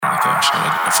gosh,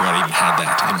 I forgot I even had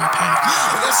that in my pack.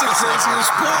 That's the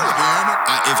craziest part, man.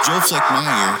 If Joe flicked my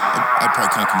ear, I'd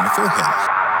probably conk him in the forehead.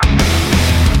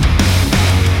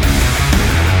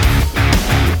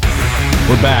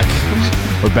 We're back.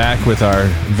 We're back with our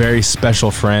very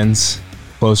special friends,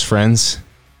 close friends,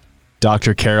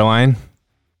 Dr. Caroline.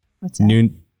 What's that?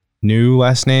 New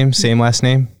last name, same last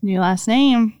name? New last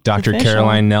name. Dr. Official.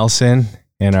 Caroline Nelson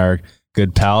and our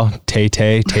good pal,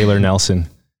 Taylor Nelson.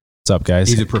 What's up, guys?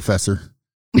 He's a professor.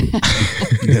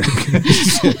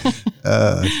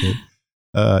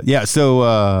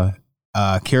 So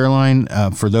Caroline,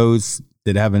 for those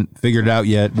that haven't figured it out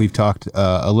yet, we've talked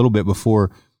a little bit before.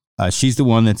 She's the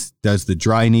one that does the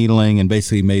dry needling and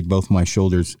basically made both my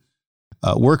shoulders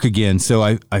work again. So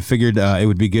I figured it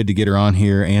would be good to get her on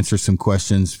here, answer some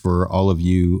questions for all of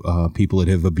you people that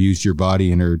have abused your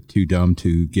body and are too dumb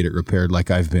to get it repaired like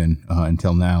I've been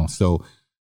until now. So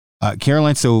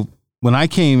Caroline, so when I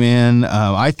came in,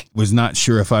 I was not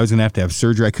sure if I was going to have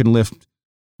surgery. I couldn't lift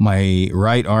my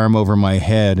right arm over my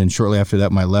head, and shortly after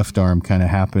that, my left arm kind of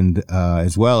happened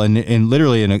as well. And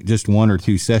literally in just 1 or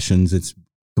 2 sessions, it's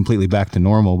completely back to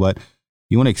normal. But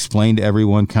you want to explain to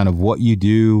everyone kind of what you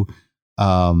do,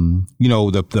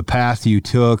 the path you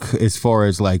took as far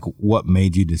as like what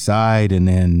made you decide, and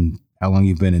then how long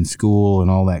you've been in school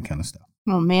and all that kind of stuff.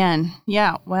 Oh man.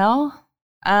 Yeah. Well,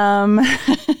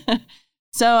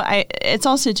 so it's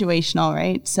all situational,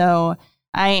 right? So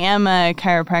I am a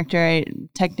chiropractor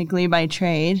technically by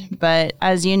trade, but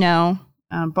as you know,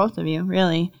 both of you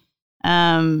really,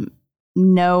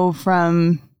 know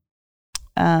from,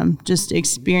 just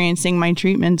experiencing my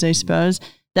treatments, I suppose,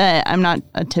 that I'm not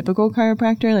a typical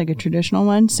chiropractor, like a traditional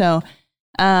one. So,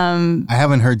 I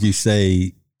haven't heard you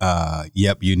say,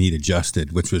 yep, you need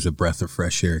adjusted, which was a breath of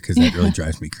fresh air, because that really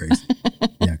drives me crazy.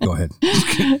 Yeah, go ahead.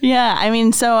 Yeah, I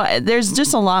mean, so there's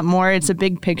just a lot more. It's a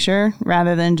big picture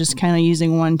rather than just kind of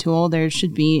using one tool. There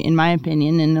should be, in my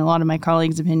opinion, and a lot of my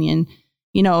colleagues' opinion,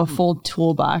 a full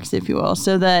toolbox, if you will.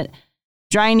 So that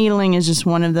dry needling is just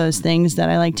one of those things that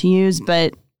I like to use.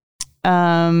 But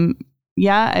I've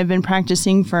been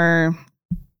practicing for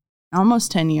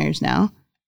almost 10 years now.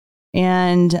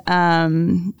 And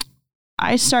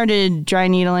I started dry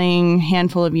needling a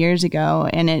handful of years ago,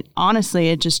 and it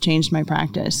just changed my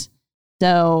practice.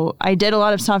 So I did a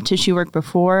lot of soft tissue work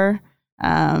before.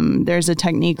 There's a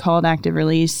technique called active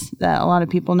release that a lot of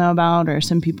people know about, or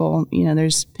some people,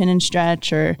 there's pin and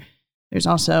stretch, or there's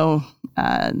also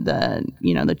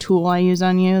the tool I use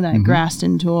on you, that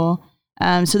Graston tool.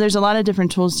 So there's a lot of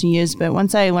different tools to use, but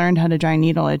once I learned how to dry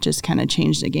needle, it just kind of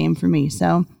changed the game for me.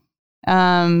 So,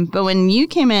 but when you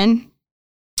came in,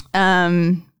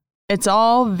 it's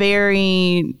all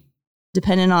very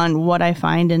dependent on what I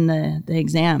find in the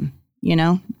exam,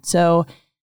 so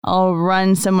I'll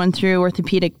run someone through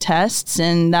orthopedic tests,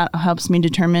 and that helps me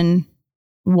determine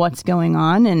what's going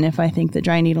on and if I think that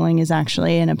dry needling is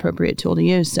actually an appropriate tool to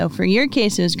use. So for your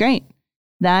case, it was great.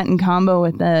 That in combo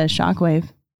with the Shockwave.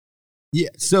 Yeah.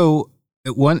 So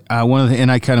one of the,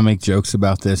 and I kind of make jokes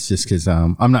about this just because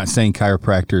I'm not saying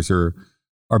chiropractors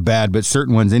are bad, but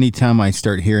certain ones, anytime I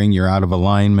start hearing you're out of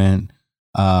alignment,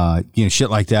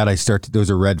 shit like that, those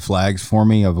are red flags for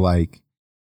me of like,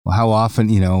 well, how often,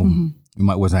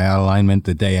 was I out of alignment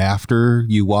the day after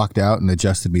you walked out and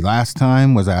adjusted me last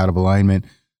time? Was I out of alignment,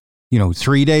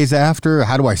 3 days after?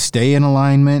 How do I stay in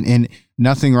alignment? And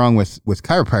nothing wrong with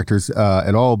chiropractors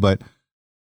at all, but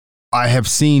I have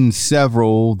seen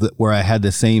several where I had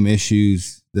the same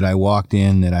issues that I've walked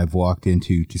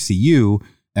into to see you,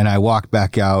 and I walked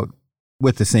back out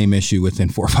with the same issue within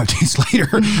 4 or 5 days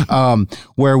later.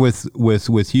 Where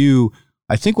with you,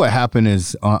 I think what happened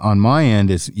is on my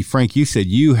end is, Frank, you said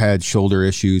you had shoulder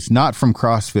issues, not from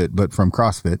CrossFit, but from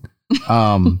CrossFit.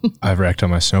 I've wrecked on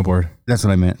my snowboard. That's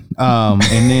what I meant. And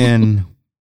then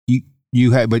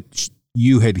you had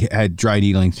dry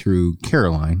needling through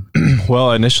Caroline.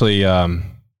 Well, initially,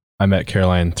 I met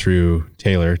Caroline through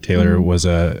Taylor. Taylor was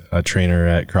a trainer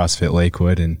at CrossFit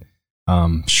Lakewood, and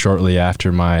shortly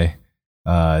after my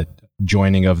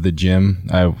joining of the gym,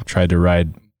 I tried to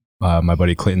ride my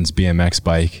buddy Clinton's BMX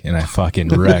bike, and I fucking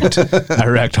wrecked. I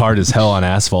wrecked hard as hell on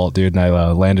asphalt, dude, and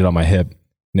I landed on my hip,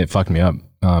 and it fucked me up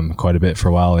quite a bit for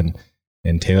a while.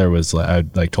 And Taylor was like,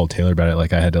 I told Taylor about it,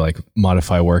 like I had to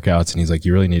modify workouts, and he's like,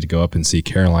 you really need to go up and see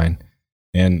Caroline.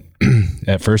 And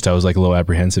at first I was like a little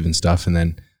apprehensive and stuff, and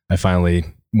then I finally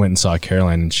went and saw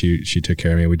Caroline, and she took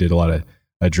care of me. We did a lot of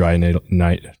dry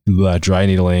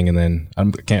needling, and then I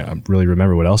can't really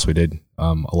remember what else we did.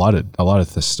 A lot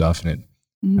of this stuff, and it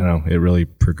I don't know, it really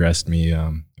progressed me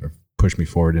or pushed me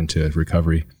forward into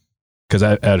recovery. Because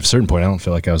at a certain point, I don't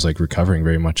feel like I was recovering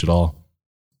very much at all.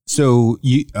 So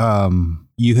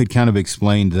you had kind of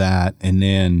explained that, and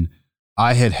then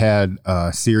I had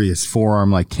a serious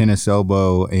forearm, like tennis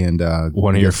elbow, and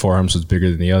one of your forearms was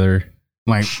bigger than the other.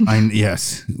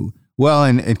 Yes. Well,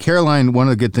 and Caroline, one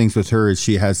of the good things with her is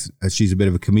she's a bit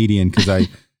of a comedian, because I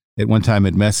at one time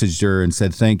had messaged her and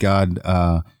said, "Thank God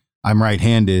I'm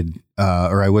right-handed,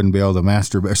 or I wouldn't be able to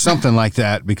masturbate," or something like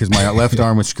that, because my left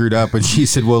arm was screwed up. And she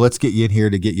said, "Well, let's get you in here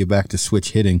to get you back to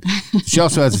switch hitting." She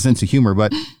also has a sense of humor,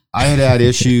 but I had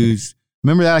issues.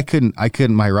 Remember that I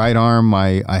couldn't. My right arm,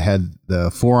 I had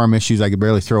the forearm issues. I could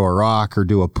barely throw a rock or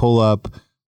do a pull-up.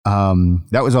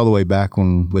 That was all the way back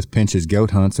with Pinch's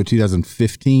goat hunt. So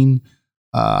 2015,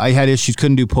 I had issues,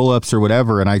 couldn't do pull-ups or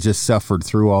whatever. And I just suffered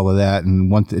through all of that.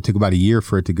 And it took about a year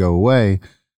for it to go away.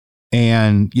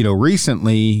 And,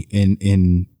 recently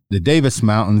in the Davis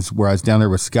Mountains, where I was down there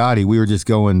with Scotty, we were just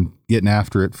getting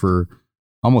after it for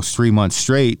almost 3 months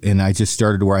straight. And I just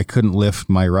started where I couldn't lift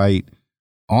my right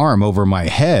arm over my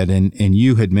head. And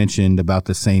you had mentioned about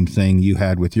the same thing you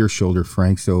had with your shoulder,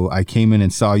 Frank. So I came in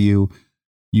and saw you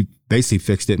basically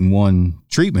fixed it in one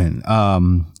treatment.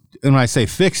 And when I say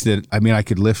fixed it, I mean, I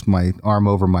could lift my arm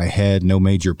over my head, no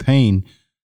major pain.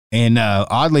 And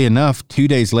oddly enough, 2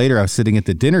 days later, I was sitting at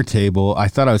the dinner table. I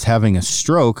thought I was having a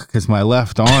stroke because my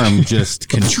left arm just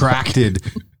contracted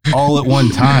all at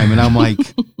one time. And I'm like,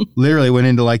 literally went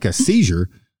into like a seizure.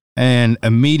 And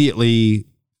immediately,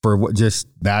 for just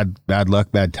bad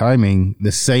luck, bad timing,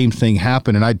 the same thing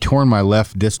happened. And I'd torn my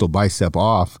left distal bicep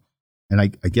off. And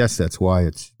I guess that's why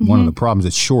it's one of the problems.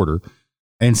 It's shorter.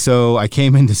 And so I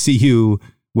came in to see you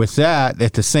with that.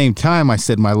 At the same time, I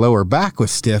said my lower back was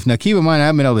stiff. Now, keep in mind, I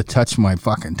haven't been able to touch my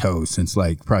fucking toes since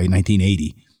like probably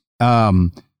 1980.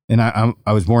 And I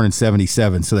was born in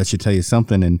 77, so that should tell you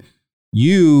something. And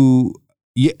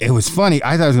it was funny.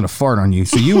 I thought I was going to fart on you.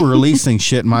 So you were releasing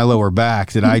shit in my lower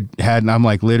back that I had. And I'm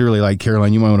like, literally like,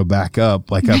 Caroline, you might want to back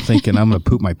up. Like, I'm thinking I'm going to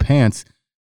poop my pants.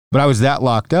 But I was that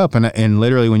locked up, and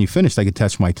literally when you finished, I could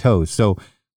touch my toes. So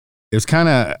it was kind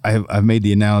of, I've made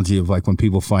the analogy of like when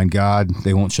people find God,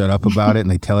 they won't shut up about it, and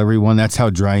they tell everyone. That's how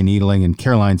dry needling and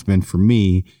Caroline's been for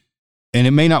me. And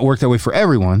it may not work that way for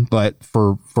everyone, but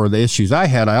for the issues I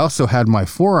had, I also had my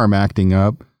forearm acting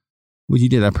up. Well, you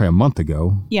did that probably a month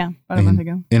ago. Yeah, about a month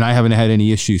ago. And I haven't had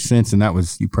any issues since. And that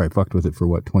was, you probably fucked with it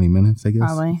for 20 minutes, I guess?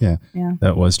 Probably. Yeah.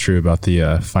 That was true about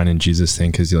the finding Jesus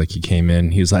thing, because he came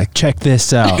in, he was like, check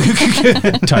this out.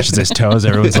 Touches his toes.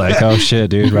 Everyone's like, oh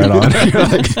shit, dude, right on. You're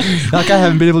like, I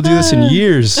haven't been able to do this in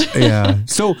years. Yeah.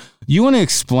 So you want to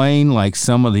explain like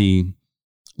some of the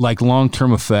like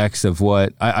long-term effects of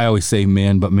what I always say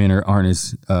men, but men aren't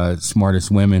as smart as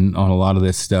women on a lot of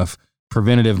this stuff.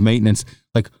 Preventative maintenance,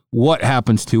 like what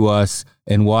happens to us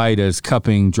and why does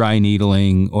cupping, dry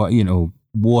needling, or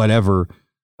whatever,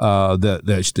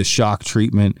 the shock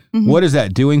treatment, what is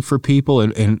that doing for people,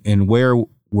 and where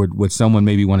would someone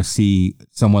maybe want to see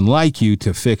someone like you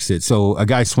to fix it? So a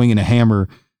guy swinging a hammer.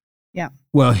 Yeah.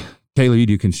 Well, Taylor, you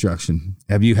do construction.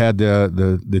 Have you had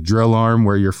the drill arm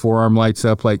where your forearm lights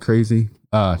up like crazy?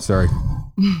 Sorry.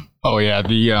 Oh yeah,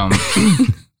 the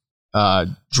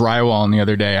drywall. The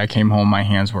other day, I came home, my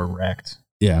hands were wrecked.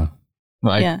 Yeah.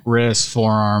 Wrists,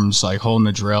 forearms, like holding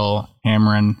the drill,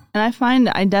 hammering. And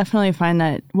I definitely find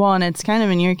that, well, and it's kind of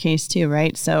in your case too,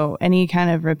 right? So any kind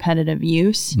of repetitive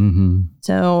use. Mm-hmm.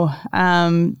 So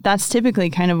that's typically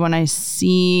kind of when I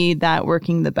see that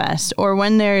working the best, or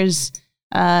when there's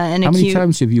How many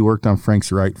times have you worked on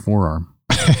Frank's right forearm?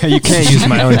 You can't use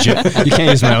my own joke. You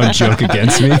can't use my own joke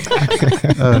against me.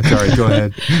 Sorry, go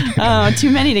ahead. Oh,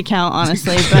 too many to count,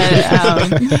 honestly.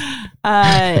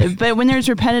 But when there's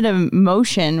repetitive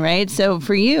motion, right? So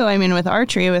for you, I mean, with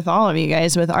archery, with all of you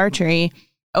guys, with archery,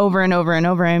 over and over and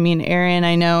over. I mean, Aaron,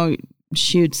 I know,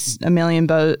 shoots a million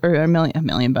arrows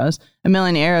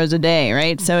a day,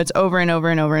 right? So it's over and over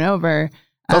and over and over.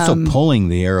 Also pulling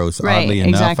the arrows, right, oddly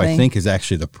enough, exactly. I think is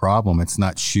actually the problem. It's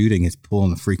not shooting, it's pulling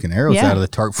the freaking arrows out of the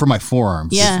target for my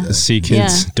forearms. Yeah. See,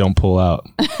 kids, don't pull out.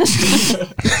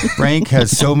 Frank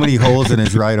has so many holes in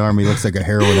his right arm, he looks like a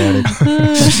heroin addict.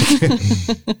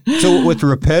 So with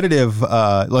repetitive,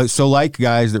 like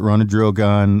guys that run a drill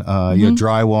gun,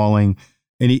 drywalling,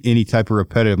 any type of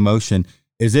repetitive motion,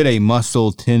 is it a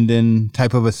muscle tendon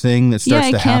type of a thing that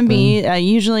starts to happen? Yeah, it can be.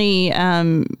 Usually,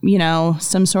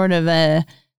 some sort of a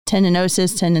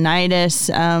tendinosis, tendinitis,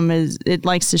 it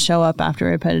likes to show up after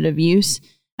repetitive use.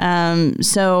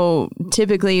 So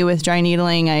typically with dry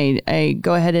needling, I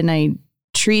go ahead and I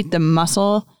treat the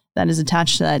muscle that is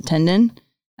attached to that tendon.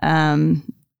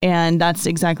 And that's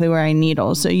exactly where I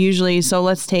needle. So usually,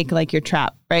 let's take like your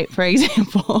trap, right? For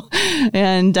example,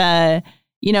 and,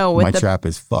 with my trap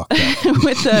is fucked up.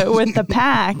 with the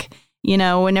pack,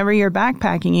 whenever you're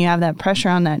backpacking, you have that pressure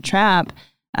on that trap.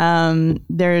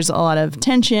 There's a lot of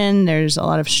tension. There's a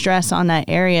lot of stress on that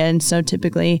area. And so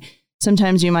typically,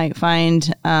 sometimes you might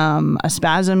find a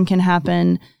spasm can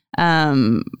happen.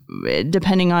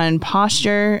 Depending on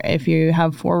posture, if you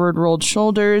have forward rolled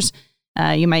shoulders,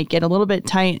 you might get a little bit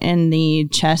tight in the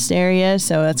chest area.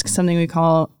 So that's something we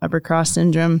call upper cross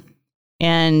syndrome.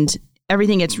 And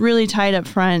everything gets really tight up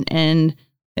front and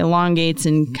elongates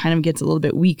and kind of gets a little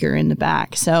bit weaker in the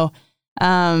back. So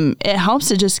it helps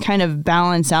to just kind of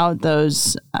balance out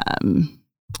those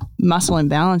muscle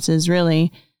imbalances,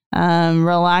 really.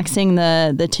 Relaxing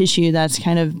the tissue that's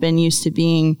kind of been used to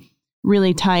being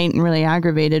really tight and really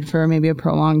aggravated for maybe a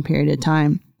prolonged period of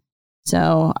time.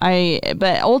 So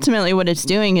but ultimately what it's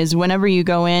doing is whenever you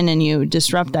go in and you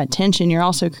disrupt that tension, you're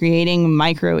also creating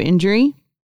micro injury.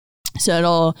 So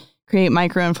it'll create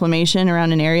micro inflammation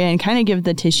around an area and kind of give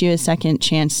the tissue a second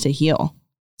chance to heal.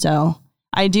 So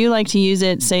I do like to use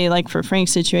it, say like for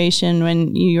Frank's situation,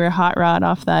 when you were hot rod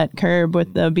off that curb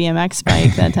with the BMX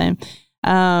bike that time,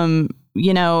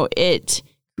 it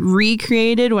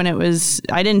recreated when it was,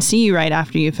 I didn't see you right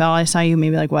after you fell. I saw you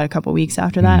maybe a couple weeks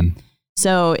after that.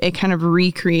 So it kind of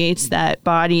recreates that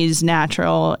body's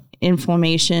natural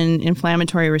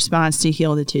inflammatory response to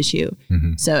heal the tissue.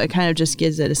 So it kind of just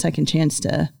gives it a second chance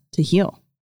to heal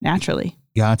naturally.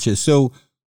 Gotcha. So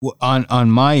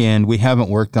on my end, we haven't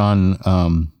worked on,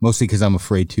 mostly because I'm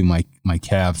afraid to my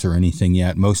calves or anything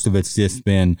yet. Most of it's just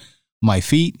been my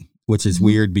feet, which is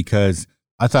weird because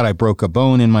I thought I broke a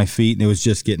bone in my feet and it was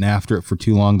just getting after it for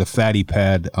too long. The fatty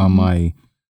pad on my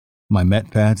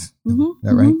Met pads, is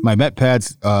that right? My Met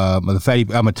pads, the fatty,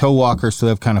 I'm a toe walker, so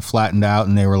they've kind of flattened out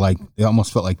and they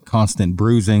almost felt like constant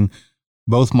bruising.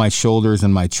 Both my shoulders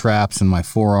and my traps and my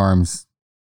forearms,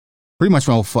 pretty much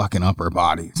my whole fucking upper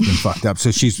body has been fucked up.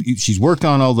 So she's worked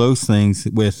on all those things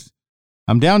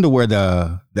I'm down to where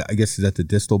the I guess is that the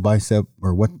distal bicep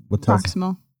or what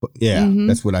proximal. Yeah,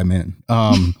 that's what I meant.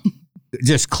 It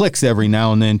just clicks every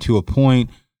now and then to a point.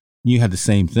 You had the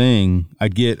same thing.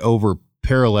 I'd get over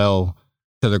parallel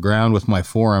to the ground with my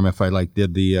forearm if I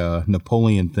did the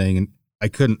Napoleon thing, and I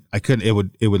couldn't.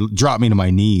 It would drop me to my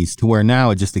knees. To where now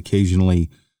it just occasionally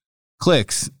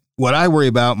clicks. What I worry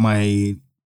about, my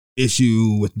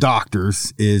issue with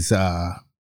doctors, is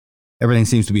everything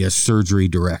seems to be a surgery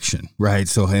direction, right?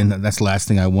 So, and that's the last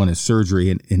thing I want is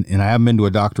surgery. And I haven't been to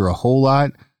a doctor a whole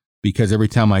lot because every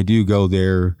time I do go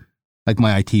there, like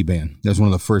my IT band, that's one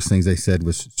of the first things they said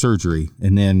was surgery.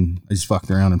 And then I just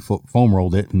fucked around and foam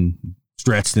rolled it and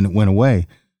stretched and it went away.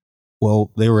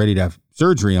 Well, they were ready to have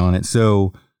surgery on it.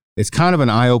 So it's kind of an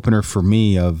eye opener for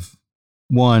me of,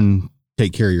 one,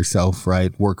 take care of yourself,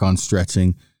 right? Work on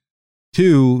stretching.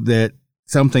 Two, that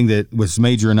something that was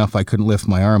major enough I couldn't lift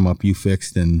my arm up, you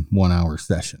fixed in 1 hour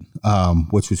session,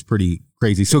 which was pretty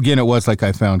crazy. So again, it was like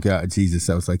I found God, Jesus.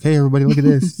 I was like, hey, everybody, look at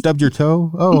this. Stubbed your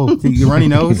toe? Oh, your runny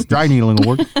nose? Dry needling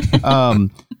will work.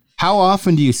 How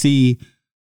often do you see,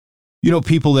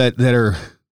 people that are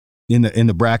in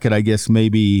the bracket, I guess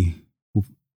maybe,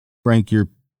 Frank, you're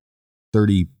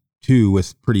 32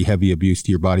 with pretty heavy abuse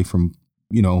to your body from,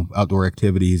 outdoor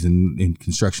activities and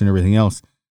construction and everything else.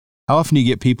 How often do you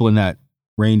get people in that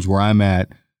range where I'm at,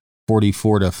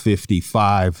 44 to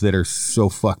 55, that are so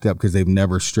fucked up because they've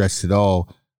never stretched at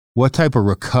all? What type of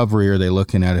recovery are they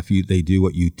looking at if they do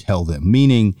what you tell them?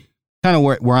 Meaning, kind of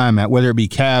where I'm at, whether it be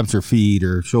calves or feet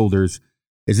or shoulders,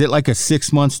 is it like a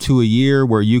 6 months to a year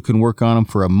where you can work on them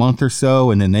for a month or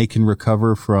so and then they can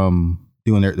recover from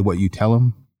doing what you tell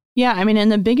them? Yeah, I mean,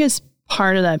 and the biggest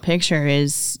part of that picture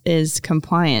is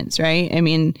compliance, right? I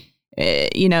mean,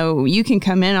 you can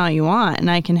come in all you want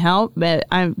and I can help, but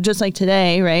I'm just like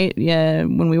today, right? Yeah.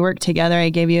 When we worked together, I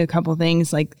gave you a couple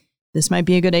things like this might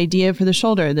be a good idea for the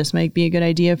shoulder. This might be a good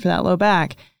idea for that low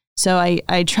back. So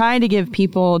I try to give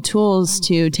people tools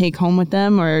to take home with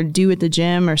them or do at the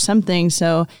gym or something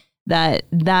so that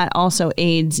also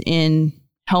aids in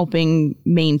helping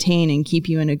maintain and keep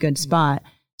you in a good spot.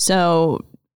 So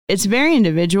it's very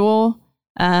individual.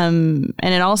 And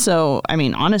it also, I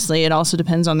mean, honestly, it also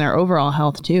depends on their overall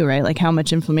health too, right? Like how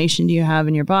much inflammation do you have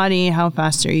in your body? How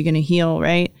fast are you going to heal,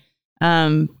 right?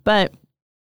 But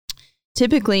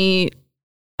typically,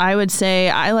 I would say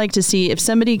I like to see if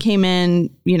somebody came in,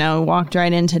 walked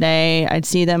right in today, I'd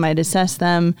see them, I'd assess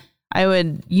them. I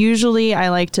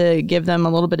like to give them a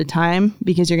little bit of time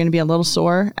because you're going to be a little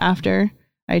sore after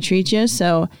I treat you.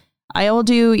 So I will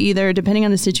do either, depending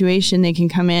on the situation, they can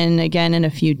come in again in a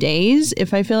few days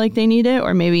if I feel like they need it,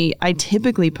 or maybe I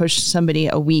typically push somebody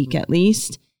a week at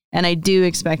least And I do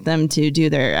expect them to do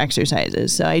their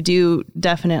exercises. So I do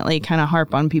definitely kind of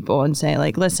harp on people and say,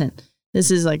 like, listen, this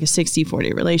is like a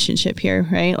 60-40 relationship here,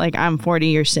 right? Like I'm 40,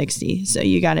 you're 60. So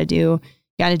you got to do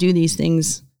these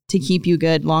things to keep you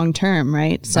good long term,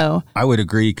 right? So I would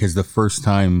agree, because the first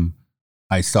time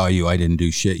I saw you, I didn't do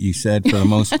shit, you said, for the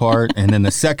most part. And then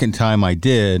the second time I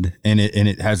did, and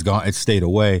it stayed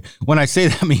away. When I say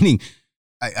that, meaning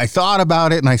I thought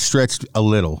about it and I stretched a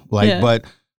little, but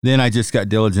then I just got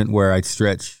diligent where I'd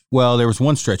stretch. Well, there was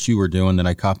one stretch you were doing that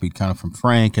I copied kind of from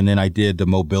Frank, and then I did the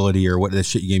mobility or what the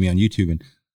shit you gave me on YouTube. And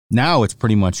now it's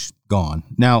pretty much gone.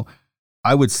 Now,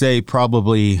 I would say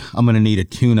probably I'm going to need a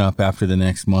tune-up after the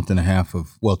next month and a half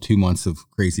 2 months of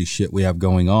crazy shit we have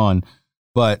going on.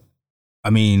 But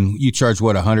I mean, you charge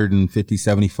what, 150,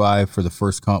 75 for the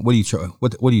first comp? What do you charge?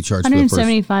 What do you charge?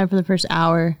 175 for the first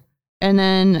hour, and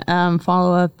then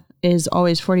follow-up is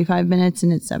always 45 minutes,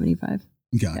 and it's 75.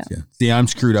 Gotcha. Yeah. See, I'm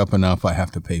screwed up enough. I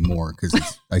have to pay more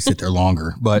because I sit there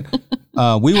longer. But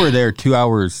we were there 2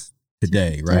 hours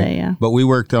today, right? Today, yeah. But we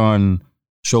worked on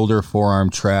shoulder, forearm,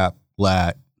 trap,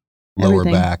 lat, lower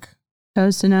Everything. back,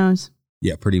 Toes to nose.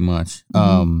 Yeah, pretty much.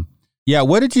 Mm-hmm. Yeah.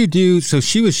 What did you do? So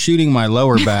she was shooting my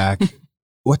lower back.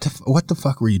 What the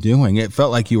fuck were you doing? It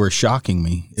felt like you were shocking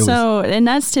me. So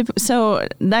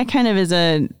that kind of is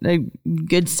a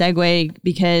good segue,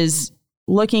 because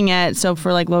looking at,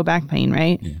 for like low back pain,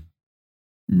 right? Yeah.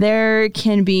 There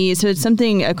can be, it's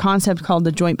a concept called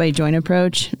the joint by joint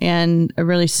approach, and a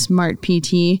really smart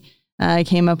PT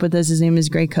came up with this. His name is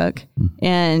Gray Cook. Mm-hmm.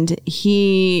 And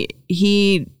he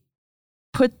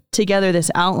put together this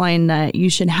outline that you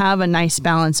should have a nice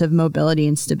balance of mobility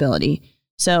and stability.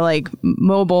 So like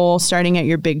mobile starting at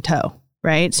your big toe,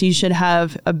 right? So you should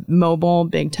have a mobile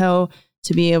big toe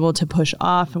to be able to push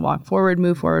off and walk forward,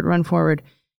 move forward, run forward.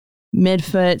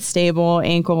 Midfoot stable,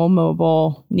 ankle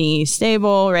mobile, knee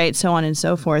stable, right? So on and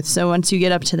so forth. So once you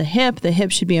get up to the hip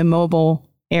should be a mobile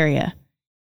area.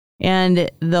 And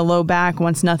the low back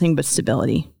wants nothing but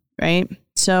stability, right?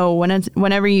 So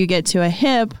whenever you get to a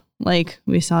hip, like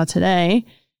we saw today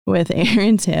with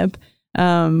Aaron's hip,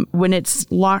 when it's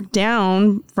locked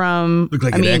down from... Looked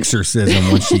like an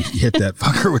exorcism when she hit that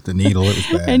fucker with the needle. It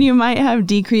was bad. And you might have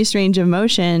decreased range of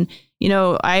motion. You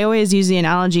know, I always use the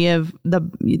analogy of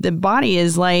the body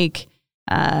is like,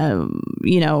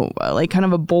 like kind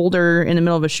of a boulder in the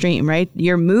middle of a stream, right?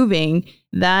 You're moving,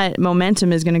 that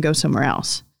momentum is going to go somewhere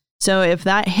else. So if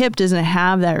that hip doesn't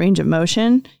have that range of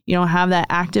motion, you don't have that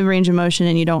active range of motion,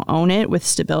 and you don't own it with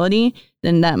stability,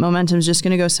 then that momentum is just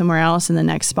going to go somewhere else. And the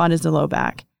next spot is the low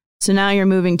back. So now you're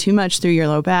moving too much through your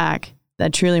low back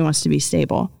that truly wants to be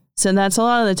stable. So that's a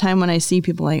lot of the time when I see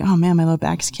people like, oh man, my low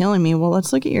back's killing me. Well,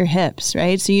 let's look at your hips,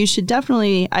 right? So you should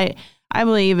definitely, I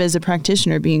believe as a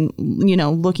practitioner, being,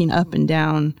 looking up and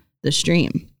down the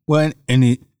stream. Well,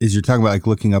 and as you're talking about like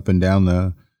looking up and down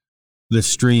the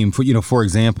stream, for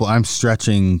example, I'm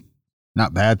stretching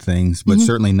not bad things, but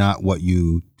certainly not what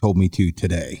you told me to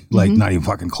today. Like not even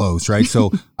fucking close, right?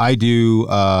 So I do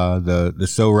the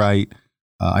So Right,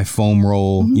 I foam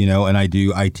roll, and I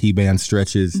do IT band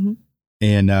stretches. Mm-hmm.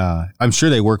 And I'm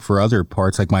sure they work for other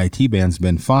parts. Like my IT band's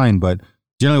been fine, but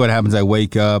generally what happens, I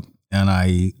wake up and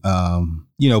I,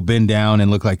 bend down and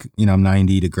look like, I'm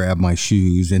 90 to grab my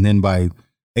shoes. And then by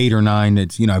 8 or 9,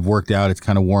 it's, I've worked out, it's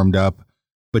kind of warmed up,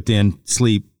 but then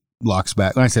sleep locks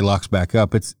back. When I say locks back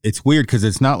up, it's weird because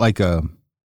it's not like a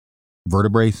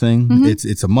vertebrae thing. Mm-hmm.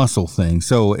 It's a muscle thing.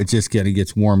 So it just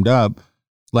gets warmed up.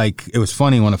 Like, it was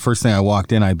funny when the first thing I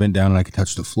walked in, I bent down and I could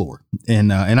touch the floor.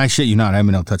 And I shit you not, I haven't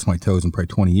been able to touch my toes in probably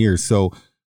 20 years. So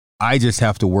I just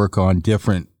have to work on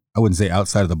different, I wouldn't say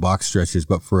outside of the box stretches,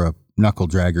 but for a knuckle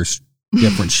dragger,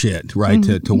 different shit, right?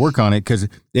 To work on it, because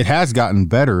it has gotten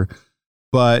better.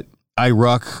 But I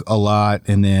ruck a lot,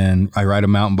 and then I ride a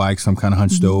mountain bike, so I'm kind of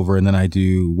hunched over, and then I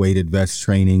do weighted vest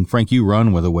training. Frank, you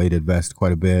run with a weighted vest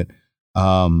quite a bit.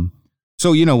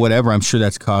 So, whatever, I'm sure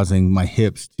that's causing my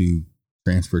hips to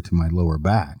transfer to my lower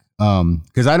back.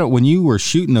 Because when you were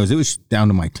shooting those, it was down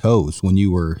to my toes when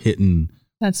you were hitting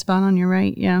that spot on your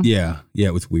right. Yeah. Yeah.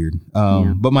 It was weird.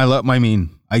 But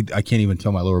I can't even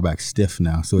tell my lower back's stiff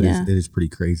now. So it is pretty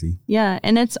crazy. Yeah.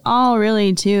 And it's all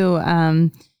really too,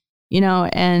 and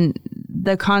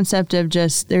the concept of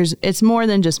it's more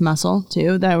than just muscle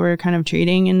too, that we're kind of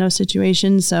treating in those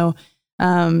situations. So,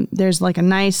 there's like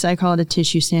I call it a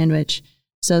tissue sandwich.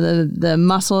 So the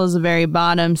muscle is the very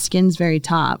bottom, skin's very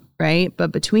top, right?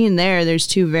 But between there's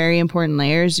two very important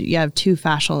layers. You have two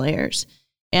fascial layers.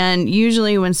 And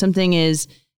usually when something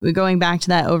we're going back to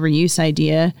that overuse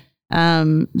idea,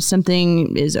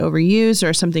 something is overused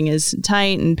or something is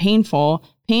tight and painful,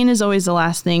 pain is always the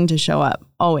last thing to show up,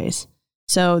 always.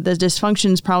 So the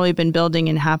dysfunction's probably been building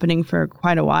and happening for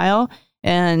quite a while.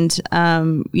 And,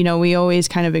 we always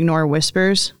kind of ignore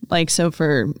whispers. Like, so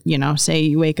for, say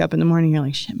you wake up in the morning, you're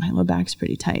like, shit, my low back's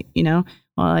pretty tight, Well,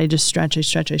 I just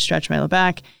stretch my low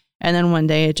back. And then one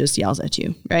day it just yells at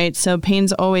you, right? So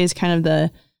pain's always kind of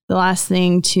the last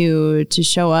thing to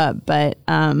show up. But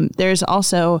there's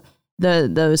also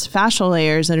those fascial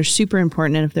layers that are super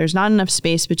important. And if there's not enough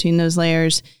space between those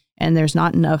layers and there's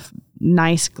not enough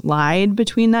nice glide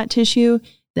between that tissue,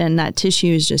 then that tissue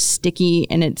is just sticky.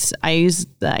 And I use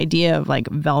the idea of like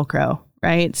Velcro,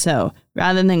 right? So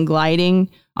rather than gliding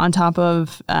on top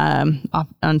of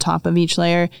each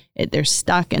layer, they're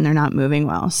stuck and they're not moving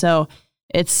well. So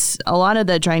it's a lot of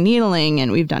the dry needling,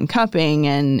 and we've done cupping,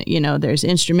 and there's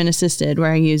instrument assisted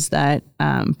where I use that.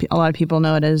 A lot of people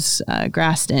know it as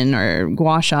Graston or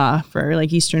gua sha for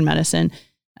like Eastern medicine.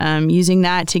 Using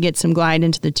that to get some glide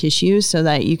into the tissue so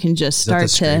that you can just start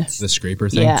the scraper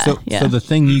thing. Yeah, So the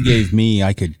thing you gave me,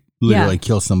 I could literally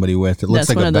kill somebody with. It looks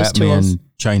That's like a Batman tools.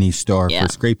 Chinese star Yeah.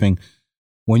 for scraping.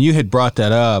 When you had brought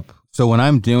that up, so when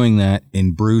I'm doing that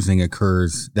and bruising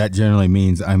occurs, that generally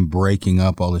means I'm breaking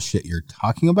up all the shit you're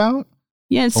talking about.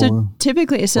 Yeah. So Or-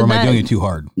 typically, or am I doing it too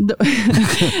hard?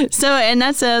 So, and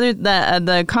that's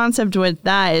the concept with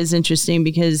that is interesting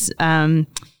because,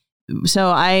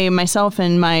 so I myself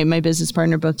and my business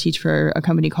partner both teach for a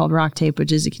company called Rock Tape,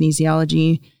 which is a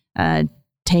kinesiology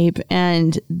tape,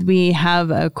 and we have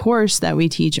a course that we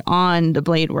teach on the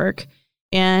blade work,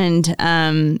 and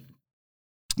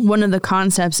one of the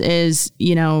concepts is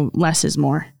less is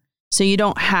more. So you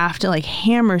don't have to like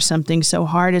hammer something so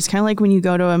hard. It's kind of like when you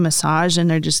go to a massage and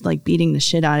they're just like beating the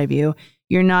shit out of you.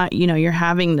 You're not, you're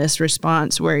having this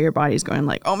response where your body's going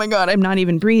like, oh my God, I'm not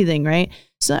even breathing, right?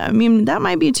 So, I mean, that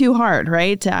might be too hard,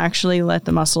 right? To actually let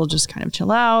the muscle just kind of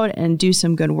chill out and do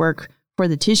some good work for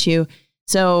the tissue.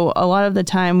 So a lot of the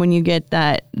time when you get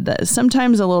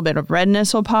sometimes a little bit of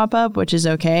redness will pop up, which is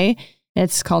okay.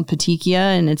 It's called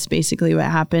petechia, and it's basically what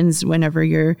happens whenever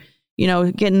you're,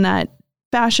 getting that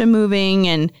fascia moving,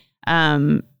 and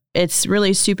it's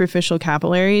really superficial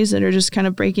capillaries that are just kind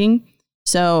of breaking.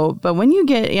 So, but when you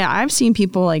get, I've seen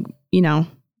people like,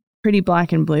 pretty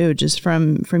black and blue just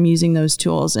from using those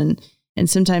tools, and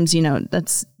sometimes,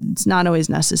 it's not always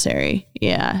necessary.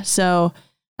 Yeah. So,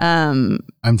 I'm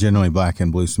generally black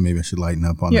and blue, so maybe I should lighten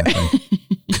up on that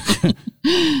thing.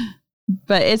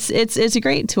 But it's a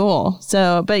great tool.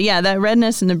 So, but yeah, that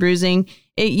redness and the bruising,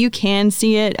 you can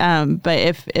see it.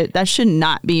 But that should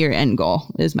not be your end goal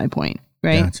is my point.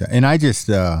 Right. Gotcha. And I just,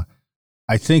 I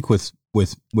think with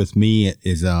me it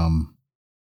is, I'm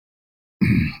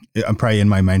probably in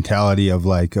my mentality of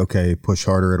like, okay, push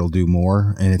harder, it'll do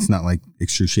more. And it's not like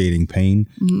excruciating pain,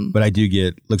 but I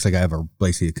do looks like I have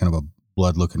basically kind of a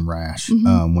blood looking rash,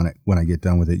 when I get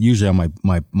done with it, usually on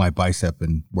my bicep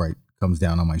and where it comes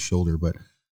down on my shoulder. But,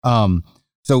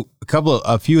 so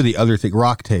a few of the other things,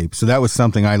 Rock Tape. So that was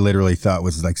something I literally thought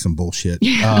was like some bullshit,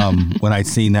 when I'd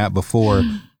seen that before.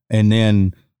 And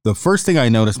then the first thing I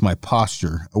noticed, my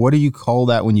posture. What do you call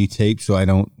that when you tape so I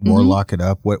don't warlock it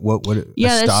up? What?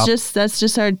 Yeah, that's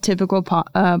just our typical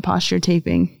posture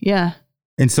taping. Yeah.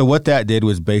 And so what that did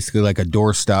was basically like a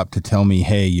doorstop to tell me,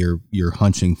 hey, you're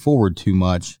hunching forward too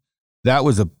much. That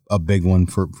was a big one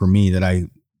for me that I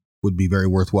would be very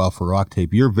worthwhile for Rock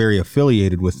Tape. You're very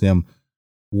affiliated with them.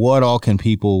 What all can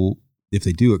people, if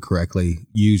they do it correctly,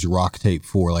 use Rock Tape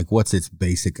for? Like, what's its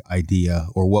basic idea,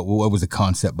 or what was the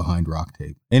concept behind Rock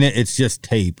Tape? And it's just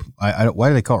tape. Why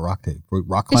do they call it Rock Tape?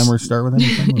 Rock climbers start with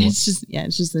anything? It's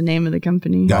just the name of the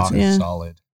company. Gotcha. Yeah.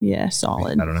 Solid. Yeah,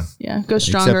 solid. I don't know. Yeah, go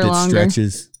stronger, Except it longer.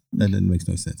 stretches. That makes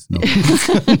no sense. No.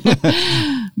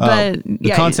 But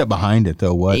the concept behind it,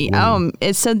 though,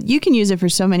 it's so you can use it for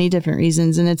so many different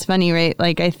reasons, and it's funny, right?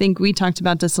 Like I think we talked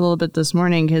about this a little bit this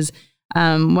morning because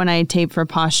when I tape for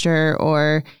posture,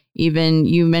 or even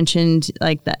you mentioned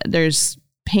like that, there's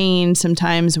pain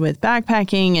sometimes with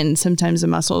backpacking, and sometimes the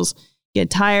muscles get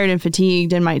tired and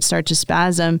fatigued and might start to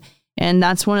spasm. And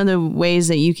that's one of the ways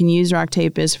that you can use Rock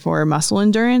Tape is for muscle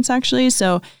endurance, actually.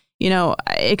 So,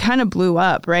 it kind of blew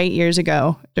up, right, years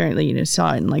ago. During,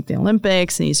 saw it in like the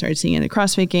Olympics, and you started seeing it in the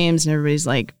CrossFit Games, and everybody's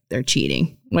like, they're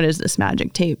cheating. What is this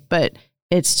magic tape? But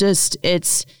it's just,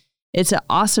 it's an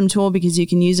awesome tool because you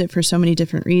can use it for so many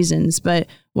different reasons. But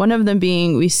one of them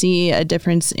being, we see a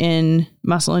difference in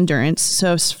muscle endurance.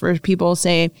 So for people,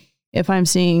 say, if I'm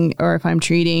seeing, or if I'm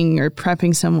treating or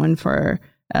prepping someone for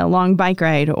a long bike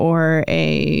ride or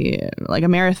a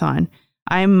marathon,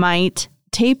 I might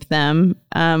tape them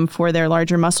for their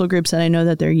larger muscle groups that I know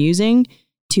that they're using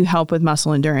to help with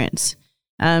muscle endurance.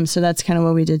 So that's kind of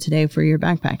what we did today for your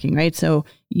backpacking, right? So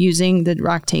using the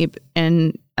rock tape,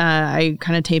 and I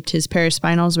kind of taped his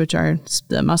paraspinals, which are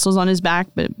the muscles on his back,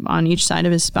 but on each side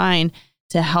of his spine,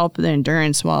 to help the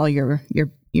endurance while you're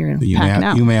packing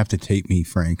out. You may have to tape me,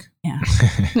 Frank. Yeah.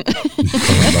 About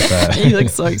that. You look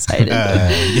so excited.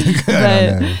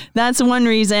 But that's one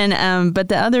reason. But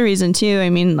the other reason too, I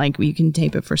mean, like you can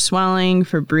tape it for swelling,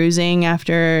 for bruising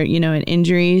after, an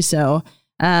injury. So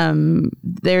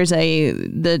there's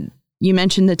you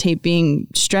mentioned the tape being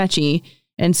stretchy.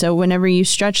 And so whenever you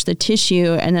stretch the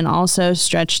tissue and then also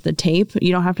stretch the tape,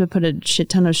 you don't have to put a shit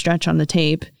ton of stretch on the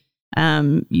tape.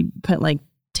 You put like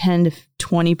 10 to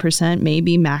 20%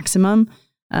 maybe maximum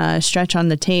stretch on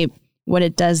the tape. What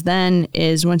it does then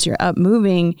is once you're up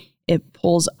moving, it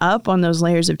pulls up on those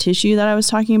layers of tissue that I was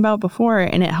talking about before,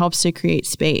 and it helps to create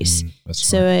space.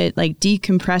 So it like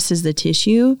decompresses the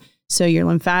tissue, so your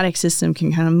lymphatic system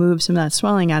can kind of move some of that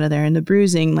swelling out of there and the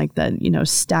bruising, like the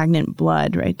stagnant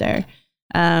blood right there.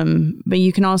 But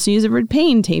you can also use it for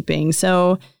pain taping.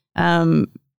 So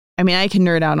I mean, I can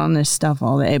nerd out on this stuff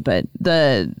all day, but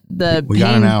we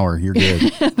got an hour. You're good.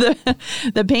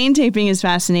 the pain taping is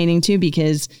fascinating too,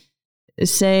 because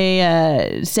let's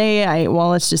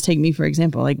just take me for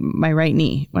example, like my right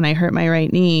knee. When I hurt my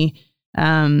right knee,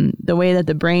 the way that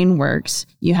the brain works,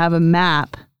 you have a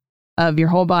map of your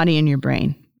whole body in your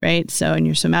brain, right? So in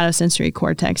your somatosensory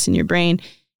cortex in your brain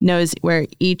knows where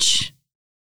each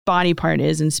body part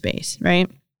is in space, right?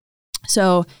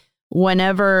 So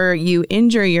whenever you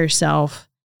injure yourself,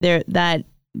 that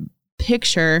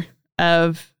picture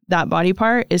of that body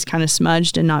part is kind of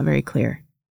smudged and not very clear,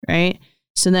 right?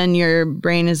 So then your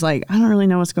brain is like, I don't really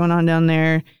know what's going on down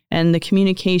there. And the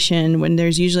communication, when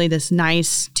there's usually this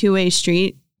nice two-way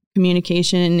street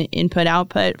communication,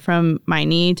 input-output from my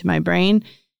knee to my brain,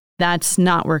 that's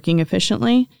not working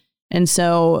efficiently. And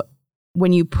so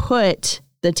when you put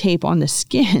the tape on the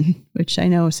skin, which I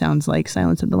know sounds like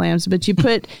Silence of the Lambs, but you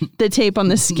put the tape on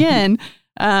the skin,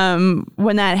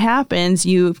 when that happens,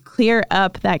 you clear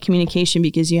up that communication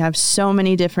because you have so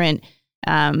many different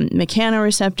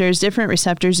mechanoreceptors, different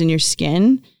receptors in your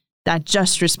skin that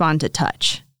just respond to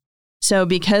touch. So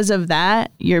because of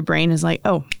that, your brain is like,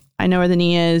 oh, I know where the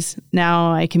knee is.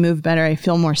 Now I can move better. I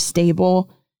feel more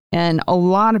stable. And a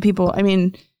lot of people, I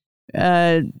mean,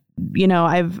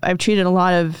 I've treated a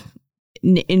lot of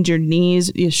injured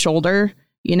knees, shoulder,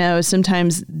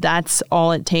 sometimes that's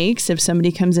all it takes. If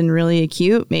somebody comes in really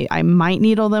acute, I might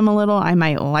needle them a little. I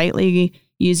might lightly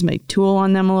use my tool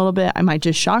on them a little bit. I might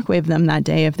just shockwave them that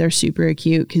day if they're super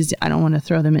acute, because I don't want to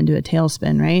throw them into a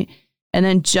tailspin, right? And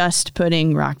then just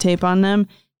putting rock tape on them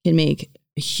can make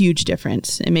a huge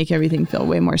difference and make everything feel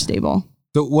way more stable.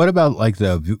 So what about like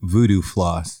the voodoo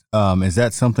floss? Is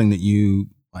that something that you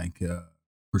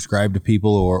prescribe to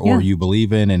people or you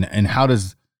believe in? And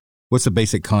what's the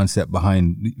basic concept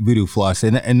behind voodoo floss?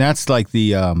 And that's like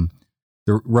the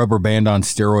rubber band on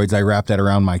steroids. I wrap that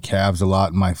around my calves a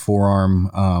lot, my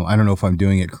forearm. I don't know if I'm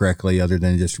doing it correctly other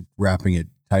than just wrapping it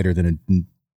tighter than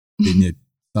a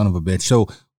son of a bitch. So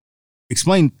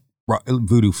explain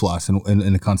voodoo floss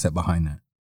and the concept behind that.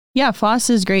 Yeah, floss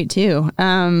is great too.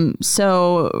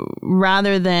 So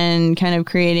rather than kind of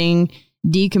creating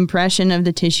decompression of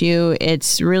the tissue,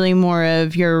 it's really more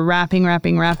of you're wrapping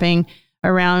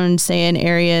around, say, an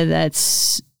area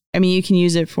that's, you can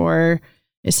use it for,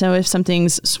 so if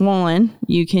something's swollen,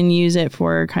 you can use it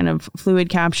for kind of fluid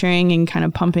capturing and kind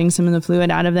of pumping some of the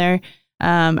fluid out of there,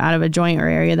 out of a joint or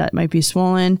area that might be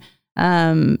swollen.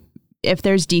 If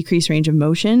there's decreased range of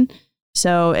motion.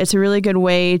 So it's a really good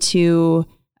way to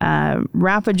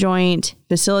wrap a joint,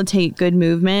 facilitate good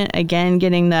movement, again,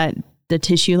 getting the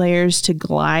tissue layers to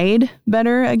glide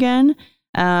better again.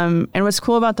 And what's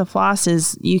cool about the floss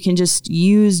is you can just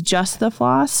use just the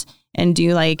floss and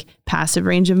do like passive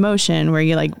range of motion where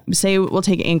you like, say we'll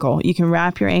take ankle. You can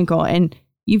wrap your ankle, and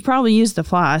you've probably used the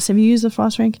floss. Have you used the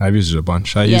floss, Frank? I've used it a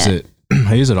bunch. I use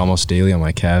it almost daily on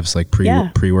my calves, like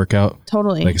pre-workout.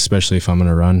 Totally. Like especially if I'm going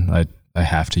to run, I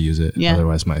have to use it. Yeah.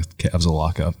 Otherwise my calves will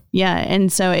lock up. Yeah.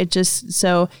 And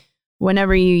so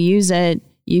whenever you use it,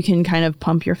 you can kind of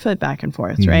pump your foot back and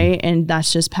forth, right? And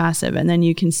that's just passive. And then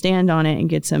you can stand on it and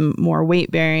get some more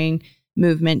weight bearing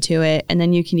movement to it. And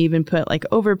then you can even put like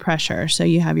overpressure. So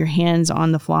you have your hands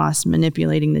on the floss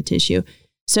manipulating the tissue.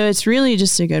 So it's really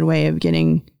just a good way of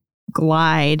getting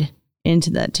glide into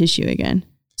that tissue again.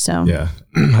 So yeah,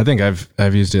 I think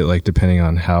I've used it like depending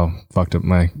on how fucked up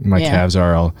my calves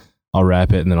are. I'll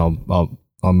wrap it and then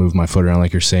I'll move my foot around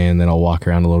like you're saying. Then I'll walk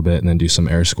around a little bit and then do some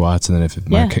air squats. And then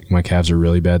if my calves are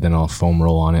really bad, then I'll foam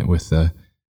roll on it with the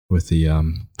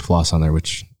floss on there,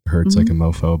 which hurts like a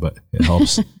mofo, but it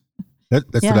helps.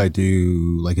 That's what I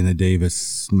do, like in the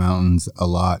Davis Mountains a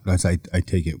lot. As I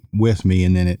take it with me,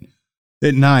 and then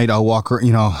at night I'll walk.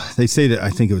 They say that I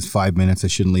think it was 5 minutes. I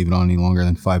shouldn't leave it on any longer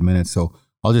than 5 minutes. So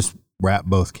I'll just wrap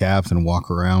both calves and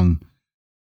walk around.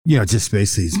 Just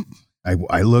basically,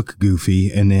 I look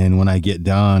goofy, and then when I get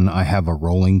done, I have a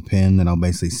rolling pin that I'll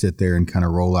basically sit there and kind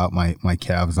of roll out my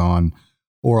calves on,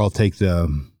 or I'll take the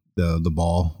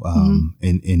ball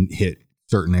and hit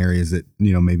certain areas that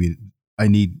maybe I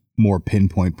need more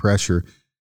pinpoint pressure.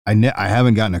 I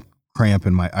haven't gotten a cramp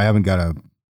I haven't got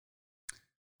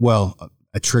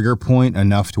a trigger point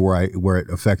enough to where it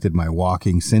affected my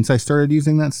walking since I started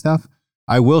using that stuff.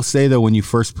 I will say though, when you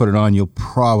first put it on, you'll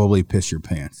probably piss your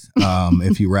pants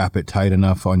if you wrap it tight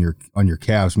enough on your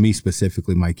calves. Me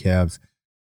specifically, my calves.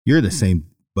 You're the same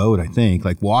boat, I think.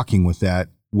 Like walking with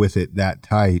it that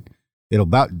tight, it'll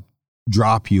about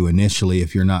drop you initially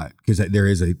if you're not, because there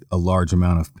is a large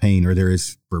amount of pain, or there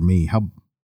is for me.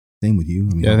 Same with you?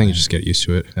 I think you just get used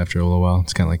to it after a little while.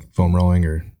 It's kind of like foam rolling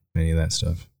or any of that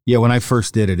stuff. Yeah, when I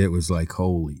first did it, it was like,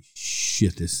 holy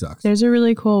shit, this sucks. There's a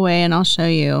really cool way, and I'll show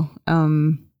you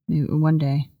maybe one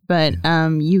day. But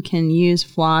you can use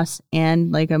floss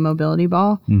and like a mobility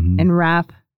ball and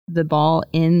wrap the ball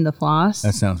in the floss.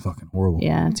 That sounds fucking horrible.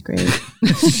 Yeah, it's great.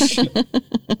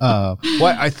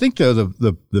 I think though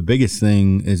the biggest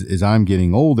thing is I'm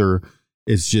getting older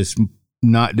is just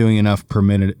not doing enough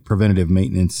preventative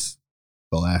maintenance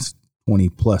the last 20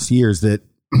 plus years that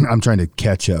I'm trying to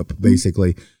catch up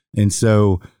basically. And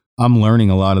so I'm learning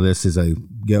a lot of this as I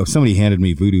go. If somebody handed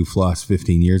me Voodoo floss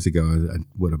 15 years ago, I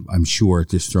would have, I'm sure,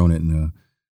 just thrown it in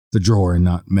the drawer and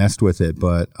not messed with it.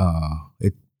 But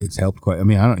it's helped quite. I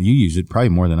mean, you use it probably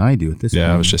more than I do at this point.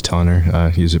 I was just telling her,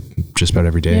 use it just about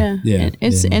every day. Yeah.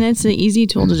 It's an easy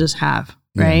tool to just have,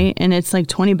 right? Yeah. And it's like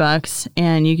 $20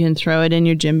 and you can throw it in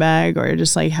your gym bag or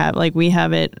just like we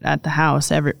have it at the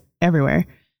house everywhere.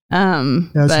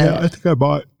 I think I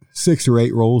bought 6 or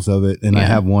 8 rolls of it, and I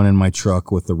have one in my truck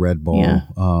with the red ball. Yeah.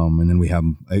 And then we have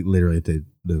literally at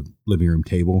the living room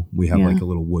table, we have like a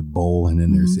little wood bowl, and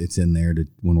then it's in there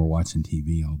when we're watching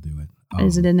TV, I'll do it.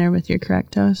 Is it in there with your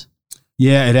correct toes?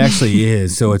 Yeah, it actually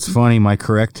is. So it's funny. My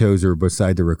correct toes are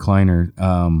beside the recliner.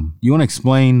 You want to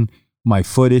explain my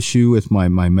foot issue with my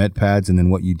Met pads, and then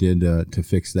what you did to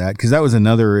fix that? Because that was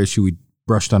another issue we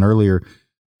brushed on earlier.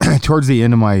 Towards the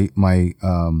end of my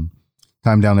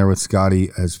time down there with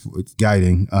Scotty as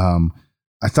guiding,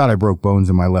 I thought I broke bones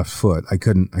in my left foot. I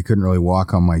couldn't really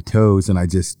walk on my toes, and I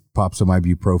just popped some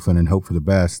ibuprofen and hope for the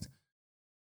best.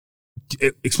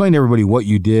 Explain to everybody what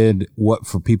you did, what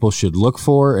for people should look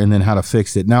for, and then how to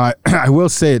fix it. Now, I will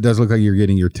say it does look like you're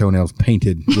getting your toenails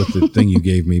painted with the thing you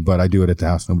gave me, but I do it at the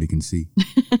house. Nobody can see.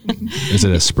 Is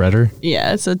it a spreader?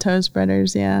 Yeah, it's a toe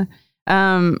spreaders. Yeah.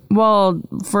 Well,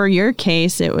 for your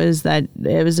case, it was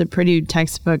a pretty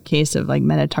textbook case of like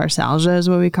metatarsalgia is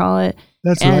what we call it.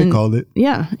 That's what I called it.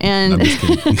 Yeah. And, I'm just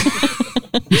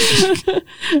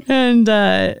kidding.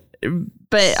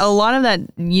 but a lot of that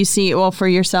you see, well, for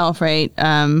yourself, right?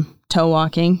 Toe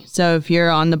walking. So if you're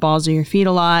on the balls of your feet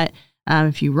a lot,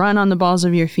 if you run on the balls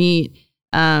of your feet,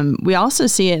 we also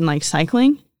see it in like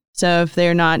cycling. So if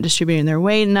they're not distributing their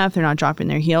weight enough, they're not dropping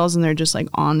their heels and they're just like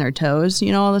on their toes,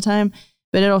 all the time.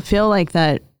 But it'll feel like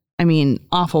that,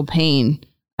 awful pain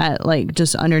at like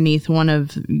just underneath one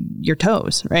of your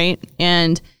toes, right?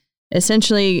 And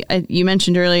essentially, you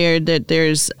mentioned earlier that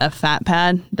there's a fat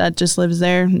pad that just lives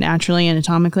there naturally,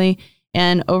 anatomically.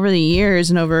 And over the years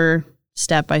and over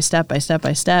step by step by step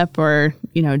by step or,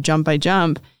 jump by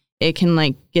jump, it can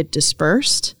like get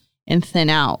dispersed and thin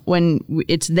out when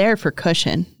it's there for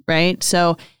cushion, right?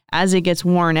 So as it gets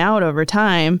worn out over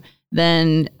time,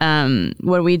 then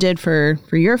what we did for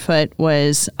your foot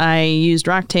was I used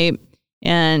rock tape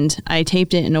and I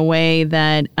taped it in a way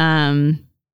that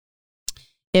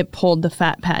it pulled the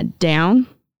fat pad down.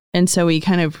 And so we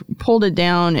kind of pulled it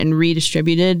down and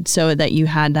redistributed so that you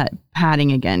had that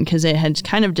padding again because it had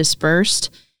kind of dispersed.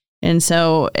 And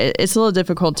so it's a little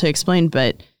difficult to explain,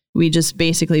 but we just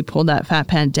basically pulled that fat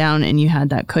pad down and you had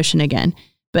that cushion again.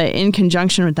 But in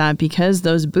conjunction with that, because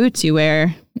those boots you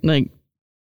wear like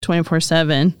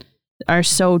 24/7 are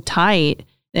so tight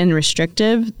and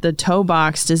restrictive, the toe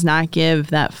box does not give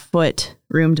that foot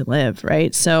room to live,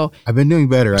 right? So I've been doing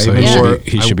better. So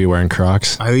he should be wearing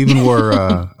Crocs. I even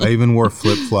wore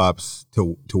flip flops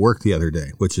to work the other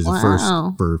day, which is a first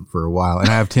for a while. And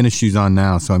I have tennis shoes on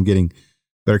now, so I'm getting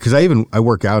better because I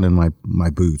work out in my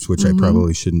boots, which I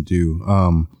probably shouldn't do.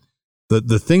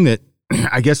 The thing that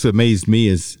I guess amazed me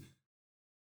is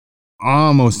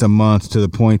almost a month to the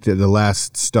point that the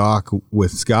last stock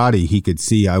with Scotty, he could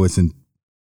see I was in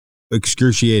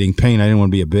excruciating pain. I didn't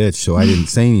want to be a bitch, so I didn't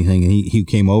say anything. And he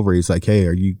came over. He's like, "Hey,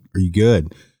 are you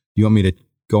good? You want me to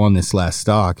go on this last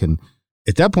stalk?" And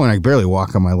at that point, I barely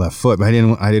walk on my left foot, but I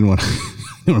didn't want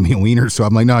to be a wiener. So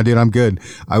I'm like, "No, dude, I'm good."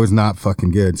 I was not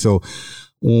fucking good. So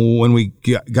when we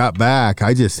got back,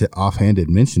 I just offhanded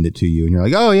mentioned it to you, and you're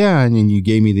like, "Oh yeah," and then you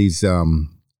gave me these.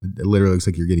 It literally looks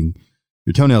like you're getting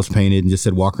your toenails painted, and just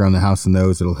said walk around the house in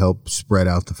those. It'll help spread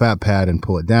out the fat pad and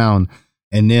pull it down.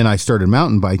 And then I started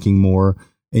mountain biking more.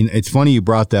 And it's funny you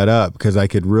brought that up because I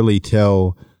could really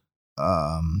tell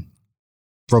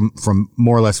from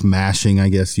more or less mashing, I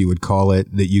guess you would call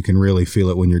it, that you can really feel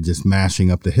it when you're just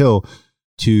mashing up the hill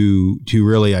to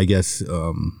really, I guess,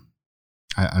 I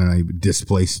don't know,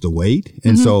 displace the weight.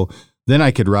 And so then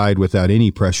I could ride without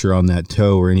any pressure on that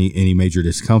toe or any major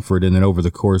discomfort. And then over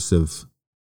the course of,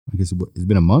 I guess it's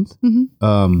been a month.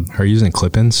 Are you using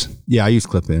clip-ins? Yeah, I use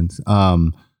clip-ins.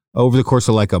 Over the course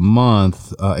of like a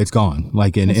month, it's gone.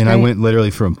 Like, and I went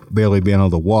literally from barely being able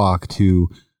to walk to,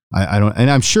 I don't, and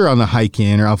I'm sure on the hike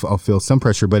in, or I'll feel some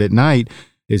pressure, but at night,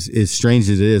 as strange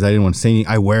as it is, I didn't want to say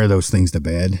anything. I wear those things to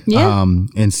bed. Yeah.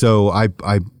 And so I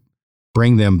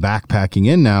bring them backpacking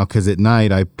in now, because at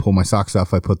night I pull my socks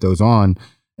off, I put those on,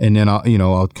 and then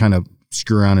I'll kind of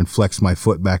screw around and flex my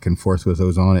foot back and forth with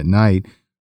those on at night.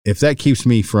 If that keeps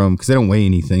me from, because I don't weigh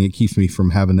anything, it keeps me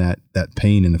from having that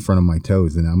pain in the front of my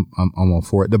toes, and I'm all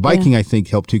for it. The biking I think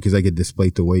helped too, because I could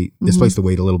displace the weight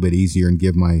a little bit easier and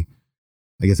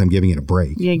I guess I'm giving it a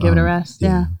break. Yeah, give it a rest.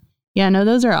 Yeah. Yeah, no,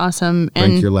 those are awesome.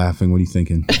 Frank, And you're laughing. What are you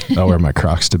thinking? I'll wear my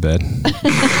Crocs to bed.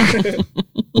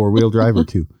 4-wheel drive or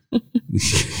two?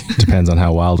 Depends on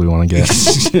how wild we want to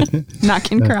get.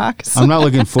 knocking Crocs. I'm not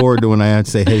looking forward to when I have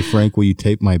to say, "Hey, Frank, will you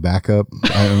tape my back up?"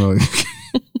 I don't know.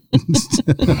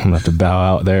 I'm going to have to bow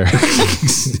out there.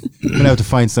 I'm going to have to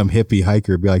find some hippie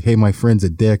hiker, be like, "Hey, my friend's a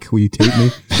dick. Will you tape me?"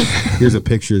 Here's a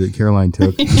picture that Caroline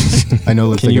took. I know it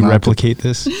looks Can like you an replicate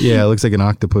this? Yeah, it looks like an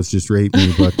octopus just raped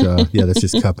me, but yeah, that's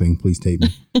just cupping. Please tape me.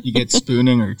 You get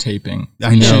spooning or taping.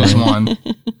 I know. Choose one.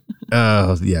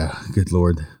 Oh, yeah. Good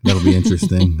Lord. That'll be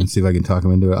interesting. Let's see if I can talk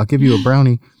him into it. I'll give you a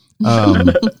brownie.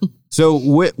 So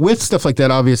with stuff like that,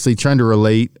 obviously trying to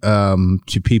relate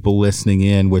to people listening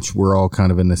in, which we're all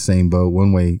kind of in the same boat,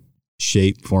 one way,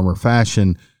 shape, form, or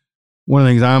fashion. One of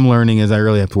the things I'm learning is I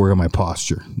really have to work on my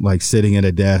posture, like sitting at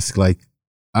a desk. Like,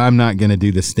 I'm not going to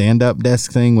do the stand-up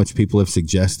desk thing, which people have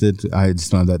suggested. I just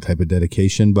don't have that type of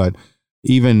dedication. But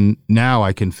even now,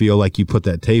 I can feel like you put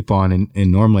that tape on,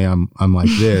 and normally I'm like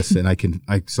this, and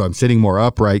so I'm sitting more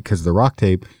upright because of the rock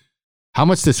tape. How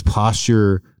much does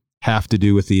posture have to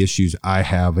do with the issues I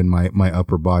have in my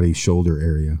upper body shoulder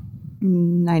area?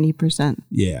 90%.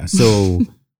 Yeah. So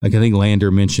like I think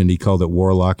Lander mentioned, he called it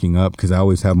warlocking up, because I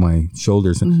always have my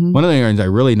shoulders. And one of the things I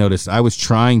really noticed, I was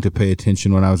trying to pay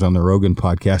attention when I was on the Rogan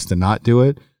podcast to not do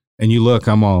it. And you look,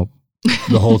 I'm all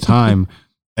the whole time.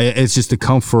 It's just a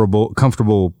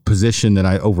comfortable position that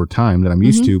over time that I'm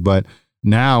used to. But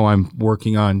now I'm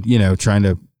working on, trying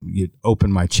to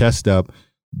open my chest up.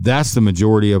 That's the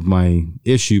majority of my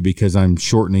issue, because I'm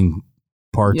shortening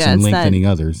parts and lengthening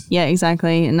others. Yeah,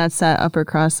 exactly. And that's that upper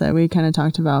cross that we kind of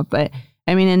talked about. But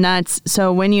I mean, and that's,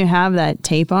 so when you have that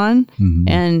tape on,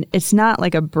 and it's not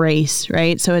like a brace,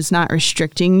 right? So it's not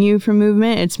restricting you from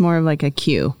movement. It's more of like a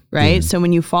cue, right? Yeah. So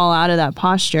when you fall out of that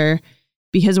posture,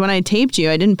 because when I taped you,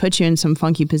 I didn't put you in some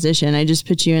funky position. I just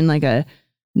put you in like a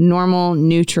normal,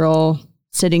 neutral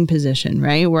sitting position,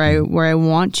 right? Where I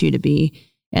want you to be.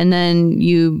 And then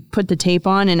you put the tape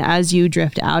on, and as you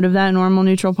drift out of that normal,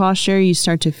 neutral posture, you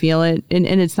start to feel it. And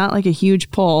it's not like a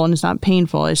huge pull, and it's not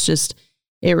painful. It's just,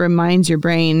 it reminds your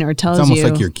brain, or tells you. It's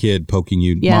almost like your kid poking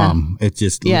you, Mom. It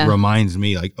just reminds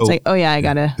me like, it's like, oh yeah, I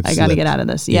gotta get out of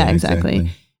this. Yeah,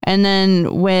 exactly. And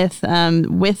then with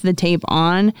the tape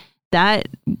on,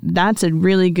 that's a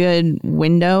really good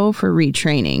window for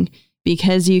retraining,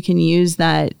 because you can use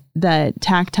that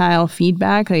tactile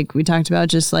feedback, like we talked about,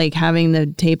 just like having the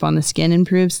tape on the skin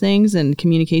improves things and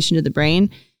communication to the brain.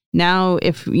 Now,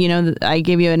 if I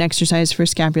gave you an exercise for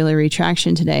scapular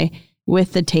retraction today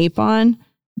with the tape on,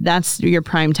 that's your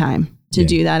prime time to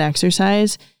do that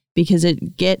exercise, because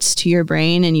it gets to your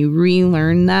brain and you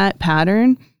relearn that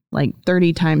pattern like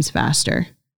 30 times faster.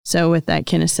 So with that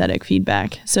kinesthetic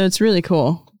feedback, so it's really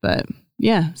cool. But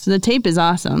yeah, so the tape is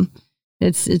awesome.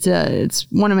 It's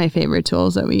one of my favorite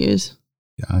tools that we use.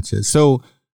 Gotcha. So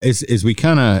as we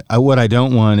kind of, what I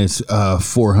don't want is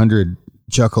 400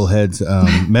 chuckleheads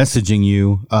messaging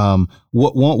you.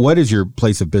 What is your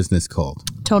place of business called?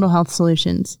 Total Health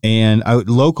Solutions. And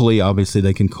locally, obviously,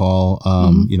 they can call.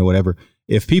 Whatever.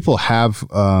 If people have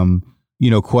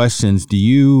questions, do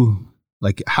you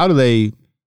how do they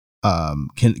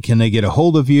can they get a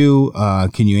hold of you?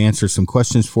 Can you answer some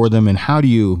questions for them? And how do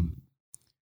you,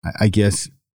 I guess,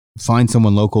 find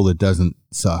someone local that doesn't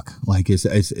suck? Like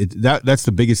that's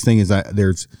the biggest thing is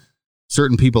there's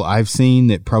certain people I've seen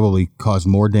that probably cause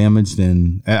more damage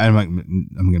than, I'm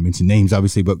going to mention names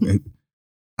obviously, but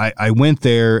I went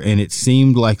there and it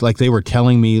seemed like they were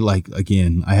telling me, like,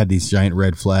 again, I had these giant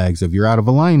red flags of you're out of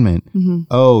alignment. Mm-hmm.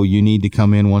 Oh, you need to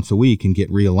come in once a week and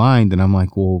get realigned. And I'm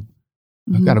like, well,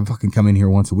 I've got to fucking come in here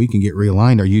once a week and get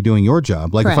realigned. Are you doing your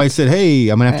job? Like, Correct. if I said, hey,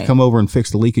 I'm going to have to come over and fix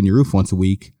the leak in your roof once a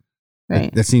week,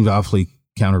 Right. that seems awfully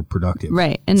counterproductive.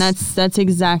 Right. And that's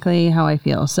exactly how I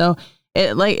feel. So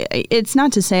it's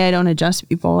not to say I don't adjust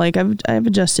people. Like I've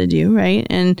adjusted you. Right.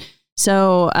 And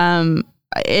so,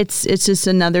 it's just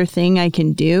another thing I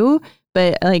can do,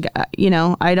 but like,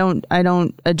 I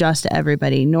don't adjust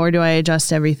everybody, nor do I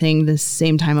adjust everything the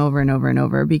same time over and over and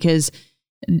over, because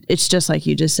it's just like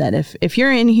you just said, if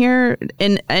you're in here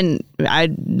and I'm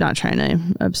not trying to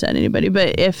upset anybody,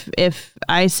 but if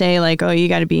I say like, oh, you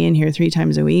got to be in here 3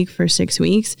 times a week for 6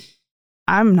 weeks,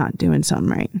 I'm not doing something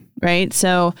right. Right.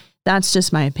 So that's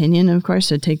just my opinion, of course,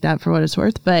 so take that for what it's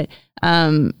worth. But,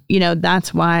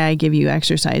 that's why I give you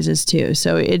exercises too.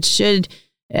 So it should,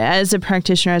 as a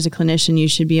practitioner, as a clinician, you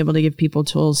should be able to give people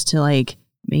tools to like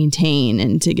maintain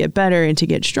and to get better and to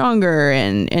get stronger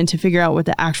and to figure out what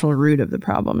the actual root of the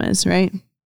problem is. Right.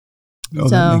 Oh,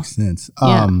 that makes sense.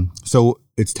 Yeah. So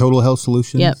it's Total Health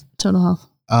Solutions. Yep. Total Health.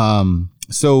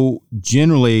 So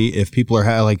generally if people are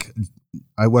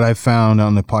what I found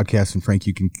on the podcast, and Frank,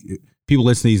 people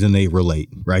listen to these and they relate,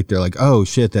 right? They're like, oh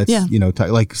shit, that's,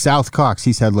 like South Cox,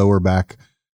 he's had lower back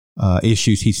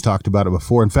issues. He's talked about it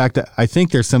before. In fact, I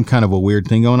think there's some kind of a weird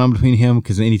thing going on between him,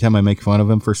 because anytime I make fun of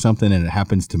him for something and it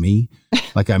happens to me,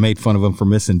 like I made fun of him for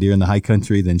missing deer in the high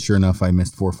country, then sure enough, I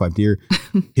missed 4 or 5 deer.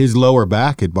 His lower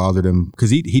back had bothered him because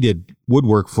he did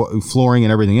woodwork, flooring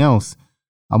and everything else.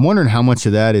 I'm wondering how much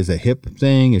of that is a hip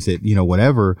thing. Is it,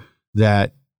 whatever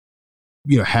that,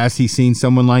 has he seen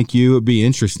someone like you? It'd be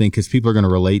interesting because people are going to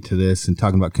relate to this and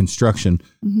talking about construction.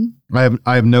 Mm-hmm.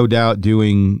 I have no doubt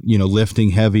doing, lifting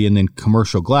heavy and then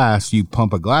commercial glass, you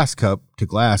pump a glass cup to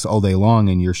glass all day long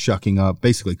and you're shucking up,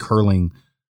 basically curling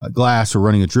glass or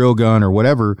running a drill gun or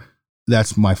whatever.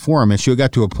 That's my forearm issue. It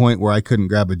got to a point where I couldn't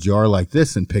grab a jar like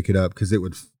this and pick it up because it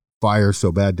would fire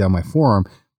so bad down my forearm.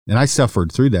 And I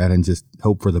suffered through that and just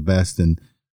hope for the best. And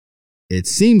it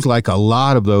seems like a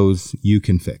lot of those you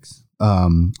can fix.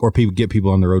 Or get people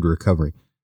on the road to recovery.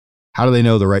 How do they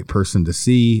know the right person to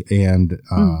see? And,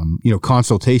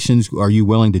 consultations, are you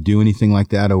willing to do anything like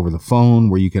that over the phone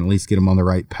where you can at least get them on the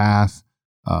right path?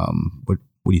 What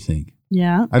do you think?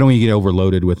 Yeah. I don't want you to get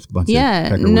overloaded with a bunch of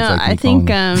pecker words like I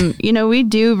think, we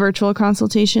do virtual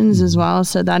consultations as well.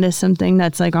 So that is something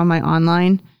that's like on my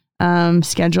online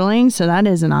scheduling. So that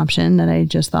is an option that I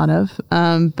just thought of.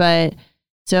 But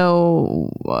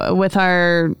so with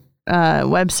our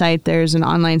website, there's an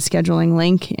online scheduling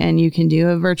link and you can do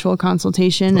a virtual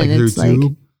consultation, like and it's like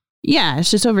Zoom?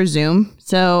 It's just over Zoom.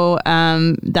 So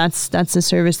that's the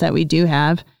service that we do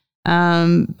have.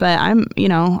 But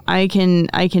I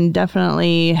can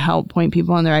definitely help point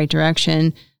people in the right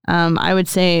direction. I would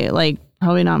say like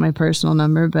probably not my personal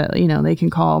number, but they can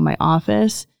call my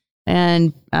office.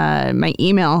 And my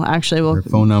email actually will. Our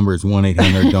phone number is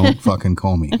 1-800. Don't fucking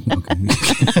call me. Okay.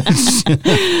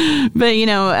 But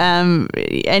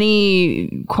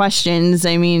any questions?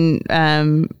 I mean,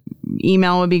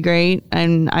 email would be great,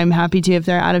 and I'm happy to if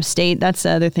they're out of state. That's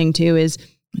the other thing too. Is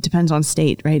it depends on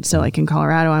state, right? So like in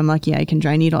Colorado, I'm lucky I can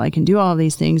dry needle, I can do all of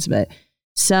these things, but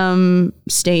some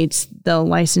states the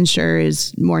licensure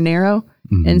is more narrow,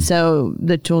 and so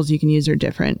the tools you can use are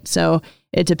different. So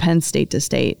it depends state to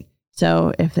state.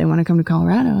 So if they want to come to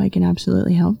Colorado, I can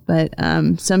absolutely help. But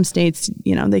some states,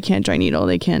 they can't dry needle.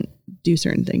 They can't do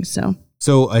certain things. So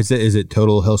is it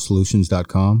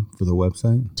totalhealthsolutions.com for the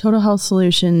website?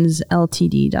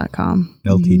 totalhealthsolutionsltd.com.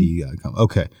 LTD.com.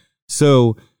 Okay.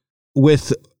 So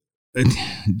with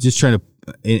just trying to,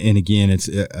 and again, it's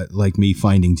like me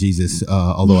finding Jesus,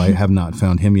 although I have not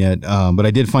found him yet. But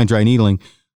I did find dry needling.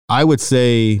 I would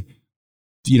say,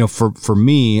 for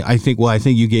me, I think I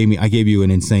gave you an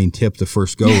insane tip the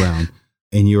first go round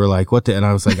and you were like, what the, and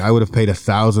I was like, I would have paid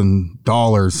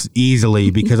 $1,000 easily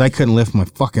because I couldn't lift my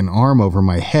fucking arm over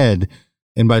my head.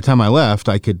 And by the time I left,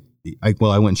 I went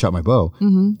and shot my bow,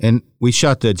 and we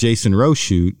shot the Jason Rowe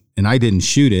shoot, and I didn't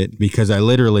shoot it because I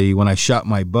literally, when I shot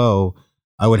my bow,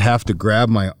 I would have to grab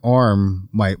my arm,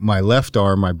 my left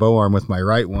arm, my bow arm with my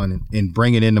right one and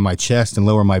bring it into my chest and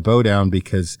lower my bow down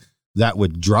because that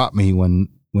would drop me when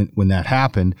that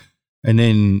happened. And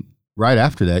then right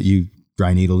after that, you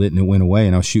dry needled it and it went away,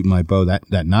 and I was shooting my bow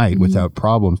that night without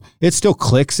problems. It still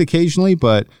clicks occasionally,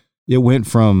 but it went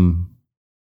from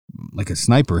like a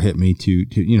sniper hit me to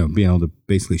being able to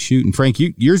basically shoot. And Frank,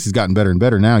 yours has gotten better and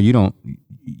better now.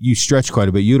 You stretch quite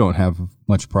a bit. You don't have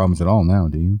much problems at all now,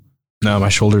 do you? No, my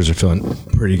shoulders are feeling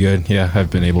pretty good. Yeah,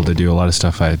 I've been able to do a lot of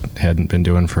stuff I hadn't been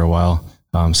doing for a while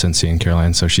since seeing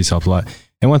Caroline. So she's helped a lot.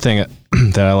 And one thing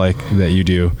that I like that you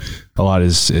do a lot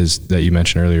is that you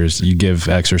mentioned earlier is you give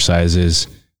exercises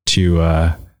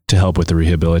to help with the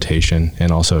rehabilitation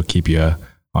and also keep you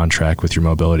on track with your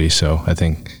mobility. So I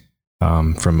think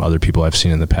from other people I've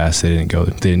seen in the past, they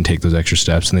didn't take those extra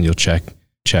steps, and then you'll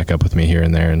check up with me here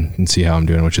and there and see how I'm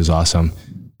doing, which is awesome.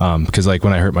 Because like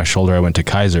when I hurt my shoulder, I went to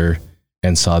Kaiser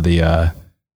and saw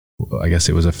I guess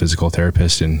it was a physical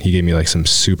therapist, and he gave me like some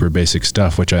super basic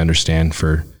stuff, which I understand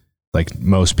for like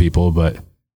most people, but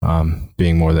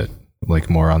being more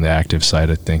on the active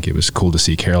side, I think it was cool to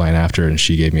see Caroline after, and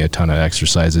she gave me a ton of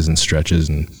exercises and stretches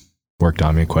and worked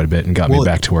on me quite a bit and got me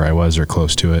back to where I was or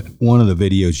close to it. One of the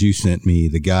videos you sent me,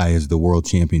 the guy is the world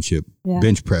championship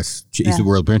bench press. He's the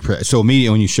world bench press. So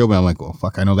immediately when you showed me, I'm like, well,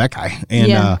 fuck, I know that guy.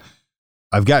 And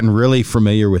I've gotten really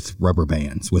familiar with rubber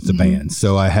bands, with the bands.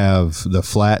 So I have the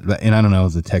flat, and I don't know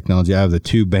the technology. I have the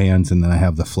two bands, and then I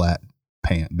have the flat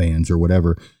bands or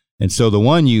whatever. And so the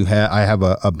one I have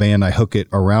a band, I hook it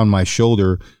around my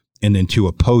shoulder and then to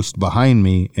a post behind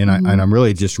me, and I'm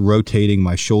really just rotating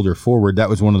my shoulder forward. That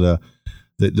was one of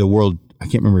the world, I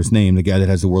can't remember his name, the guy that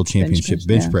has the world championship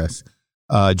bench press,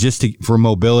 just for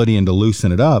mobility and to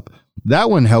loosen it up. That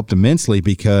one helped immensely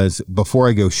because before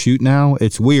I go shoot now,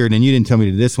 it's weird, and you didn't tell me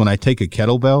to do this one, I take a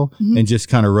kettlebell and just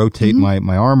kind of rotate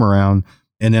my arm around,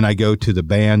 and then I go to the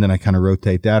band and I kind of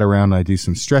rotate that around, and I do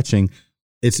some stretching.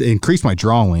 It's increased my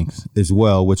draw length as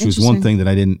well, which was one thing that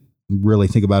I didn't really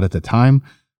think about at the time.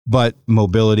 But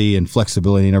mobility and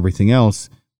flexibility and everything else,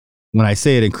 when I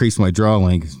say it increased my draw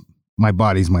length, my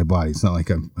body's my body. It's not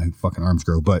like my fucking arms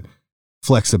grow, but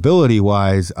flexibility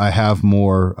wise, I have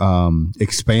more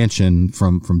expansion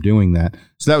from doing that.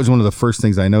 So that was one of the first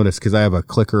things I noticed, because I have a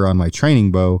clicker on my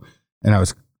training bow, and I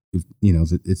was,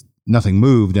 it's nothing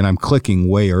moved, and I'm clicking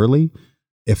way early.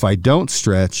 If I don't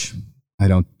stretch, I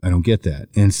don't get that.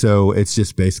 And so it's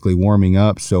just basically warming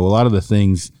up. So a lot of the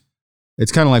things,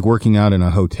 it's kind of like working out in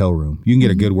a hotel room. You can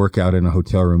get a good workout in a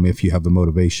hotel room if you have the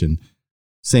motivation.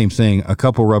 Same thing, a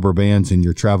couple rubber bands in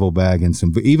your travel bag and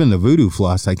even the voodoo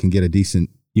floss, I can get a decent,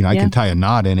 I can tie a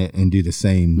knot in it and do the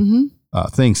same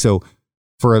thing. So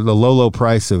for the low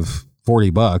price of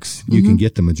 $40, you can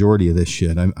get the majority of this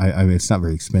shit. I mean, it's not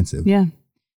very expensive. Yeah.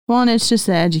 Well, and it's just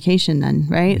the education then,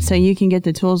 right? So you can get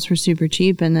the tools for super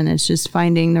cheap, and then it's just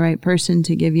finding the right person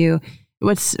to give you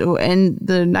and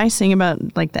the nice thing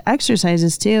about like the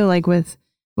exercises too, like with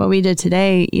what we did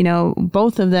today,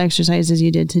 both of the exercises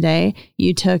you did today,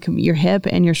 you took your hip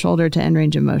and your shoulder to end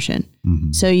range of motion.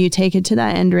 So you take it to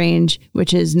that end range,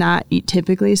 which is not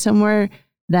typically somewhere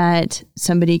that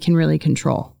somebody can really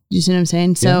control. Do you see what I'm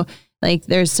saying? So like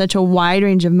there's such a wide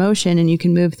range of motion and you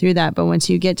can move through that. But once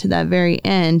you get to that very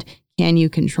end, can you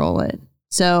control it?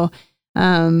 So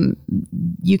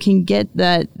you can get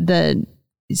the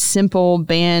simple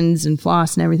bands and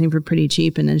floss and everything for pretty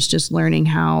cheap. And it's just learning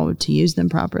how to use them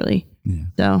properly. Yeah.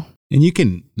 So. And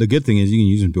the good thing is you can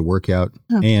use them to work out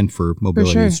and for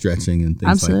mobility and stretching and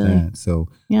things like that. So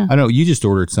I don't know, you just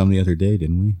ordered some the other day,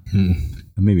 didn't we?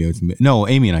 Maybe it was, no,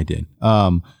 Amy and I did.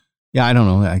 I don't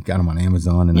know. I got them on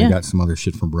Amazon and I got some other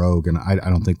shit from Rogue, and I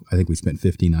think we spent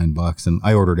 $59 and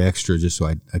I ordered extra just so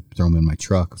I throw them in my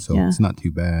truck. So it's not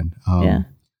too bad.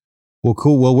 Well,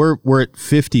 cool. Well, we're at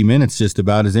 50 minutes just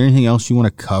about. Is there anything else you want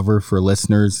to cover for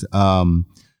listeners?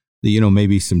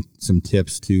 Maybe some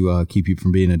tips to keep you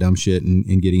from being a dumb shit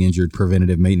and getting injured,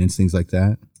 preventative maintenance, things like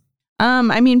that.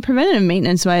 Preventative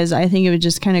maintenance wise, I think it would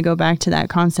just kind of go back to that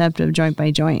concept of joint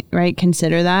by joint, right?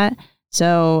 Consider that.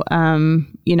 So,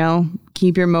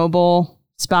 keep your mobile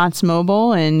spots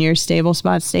mobile and your stable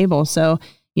spots stable. So,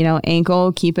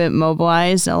 ankle, keep it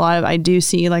mobilized. I do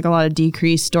see like a lot of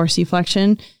decreased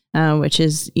dorsiflexion, which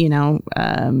is, kind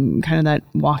of that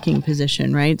walking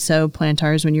position, right? So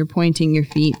plantar is when you're pointing your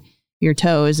feet, your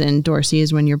toes, and dorsy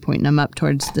is when you're pointing them up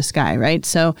towards the sky, right?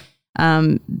 So,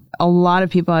 a lot of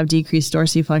people have decreased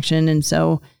dorsiflexion. And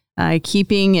so,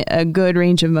 keeping a good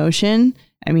range of motion,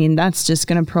 that's just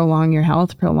going to prolong your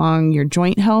health, prolong your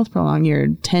joint health, prolong your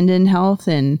tendon health,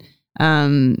 and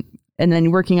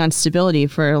then working on stability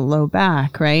for low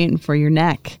back, right? And for your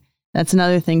neck. That's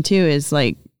another thing too, is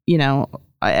like,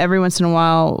 every once in a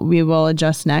while we will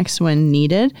adjust necks when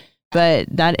needed, but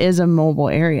that is a mobile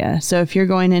area. So if you're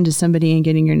going into somebody and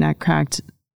getting your neck cracked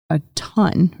a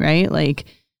ton, right? Like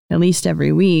at least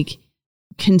every week,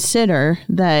 consider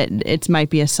that it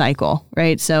might be a cycle,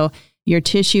 right? So your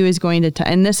tissue is going to,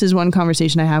 and this is one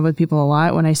conversation I have with people a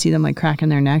lot when I see them like cracking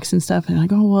their necks and stuff. And I'm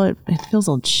like, oh, well, it feels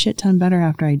a shit ton better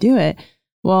after I do it.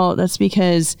 Well, that's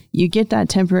because you get that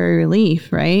temporary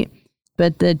relief, right?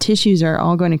 But the tissues are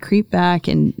all going to creep back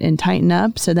and tighten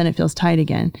up. So then it feels tight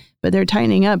again. But they're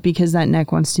tightening up because that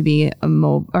neck wants to be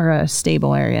a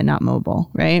stable area, not mobile,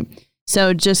 right?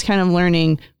 So just kind of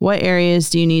learning what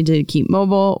areas do you need to keep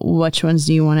mobile, which ones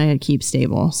do you want to keep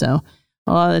stable. So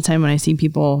a lot of the time when I see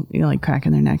people, like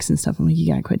cracking their necks and stuff, I'm like, you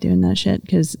gotta quit doing that shit.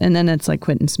 And then it's like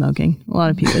quitting smoking. A lot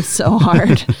of people, it's so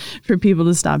hard for people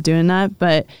to stop doing that.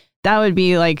 But that would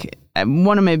be like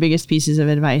one of my biggest pieces of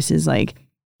advice is like,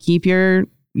 keep your,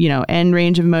 end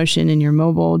range of motion in your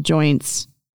mobile joints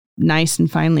nice and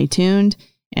finely tuned,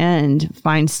 and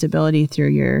find stability through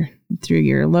your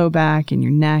low back and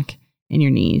your neck and your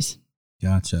knees.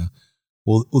 Gotcha.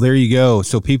 Well, there you go.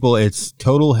 So people, it's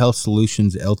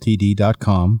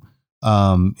totalhealthsolutionsltd.com.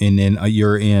 And then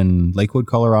you're in Lakewood,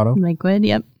 Colorado? Lakewood,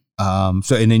 yep.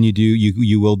 So, and then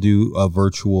you will do a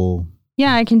virtual.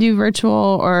 Yeah, I can do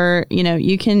virtual, or,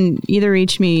 you can either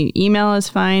reach me. Email is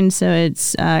fine. So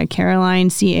it's Caroline,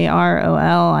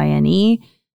 Caroline,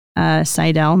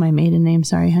 Seidel, my maiden name.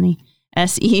 Sorry, honey.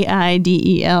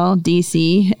 SEIDELDC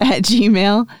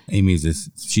 @gmail. Amy's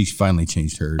she's finally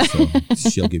changed hers, so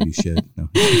she'll give you shit. No.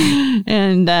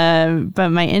 And but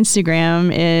my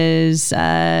Instagram is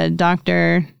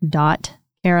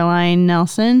Dr.Caroline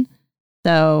Nelson.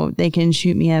 So they can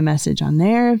shoot me a message on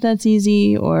there if that's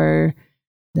easy, or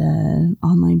the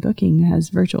online booking has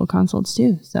virtual consults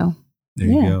too. So there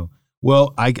you go.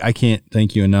 Well, I can't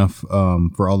thank you enough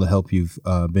for all the help you've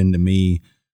been to me.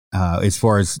 As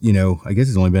far as, I guess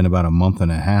it's only been about a month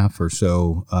and a half or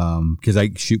so, because I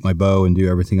shoot my bow and do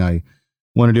everything I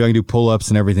want to do. I can do pull-ups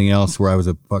and everything else, where I was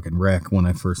a fucking wreck when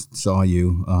I first saw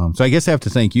you. So I guess I have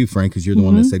to thank you, Frank, because you're the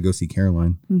one that said go see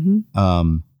Caroline.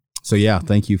 So yeah,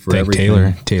 thank you for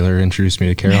everything. Taylor introduced me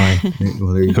to Caroline.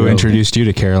 Well, there you Who go. introduced you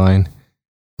to Caroline?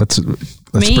 Let's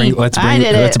bring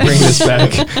this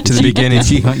back to the beginning. Did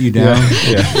she hunt you down?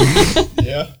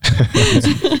 Yeah.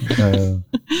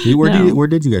 Where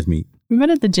did you guys meet? we met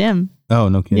at the gym. Oh,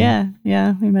 no kidding.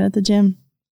 Yeah, we met at the gym.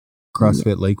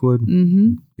 CrossFit Lakewood?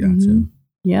 Mm-hmm. Gotcha. Mm-hmm.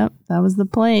 Yep, that was the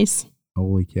place.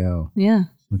 Holy cow. Yeah.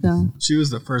 Look at So that. She was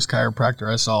the first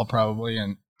chiropractor I saw probably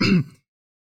in,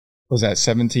 was that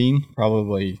 17?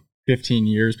 Probably 15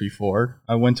 years before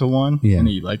I went to one. Yeah. And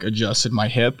he like adjusted my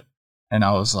hip, and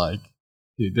I was like,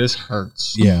 dude, this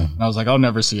hurts. Yeah. And I was like, I'll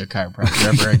never see a chiropractor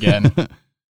ever again.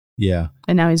 Yeah.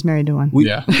 and now he's married to one.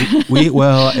 Yeah.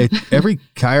 Every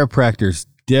chiropractor's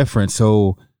different.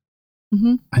 So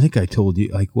Mhm. I think I told you,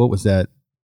 like, what was that?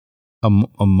 A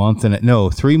month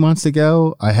 3 months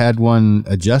ago, I had one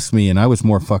adjust me, and I was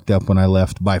more fucked up when I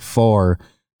left by far,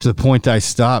 to the point I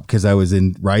stopped because I was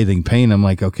in writhing pain. I'm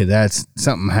like, okay, that's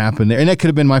something happened there. And that could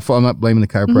have been my fault. I'm not blaming the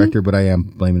chiropractor, but I am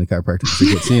blaming the chiropractor because I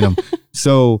kept seeing him.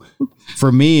 So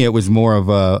for me, it was more of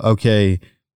okay,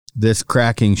 this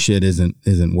cracking shit isn't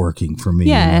working for me.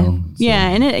 Yeah, So, yeah,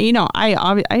 and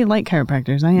I like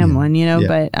chiropractors. I am Yeah. one, Yeah.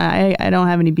 but I don't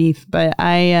have any beef. But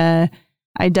I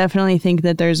definitely think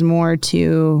that there's more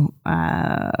to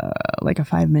like a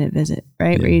 5-minute visit,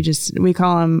 right? Yeah. Where you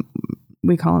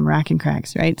we call them rack and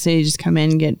cracks, right? So you just come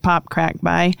in, get pop, crack,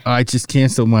 by. I just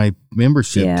canceled my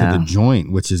membership to the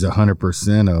Joint, which is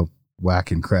 100% a whack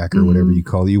and crack or whatever you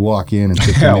call it. You walk in and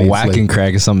Whack and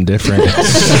crack is something different.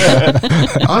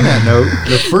 On that note,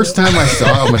 the first time I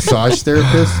saw a massage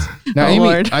therapist, now Amy,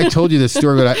 Lord. I told you this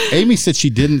story, but Amy said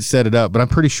she didn't set it up, but I'm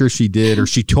pretty sure she did, or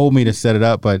she told me to set it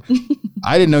up, but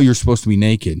I didn't know you were supposed to be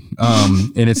naked.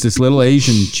 And it's this little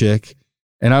Asian chick,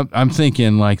 and I'm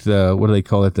thinking like what do they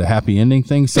call it? The happy ending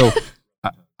thing. So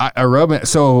I rub it.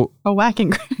 So A whack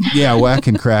and crack. yeah, whack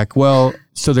and crack. Well,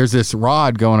 so there's this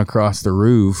rod going across the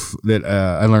roof that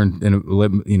I learned,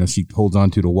 and she holds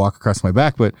on to walk across my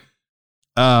back. But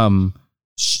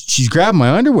she's grabbing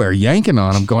my underwear, yanking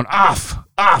on them, going off,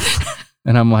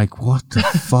 and I'm like, what the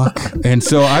fuck? And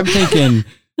so I'm thinking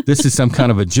this is some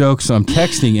kind of a joke. So I'm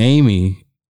texting Amy,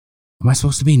 am I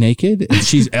supposed to be naked? And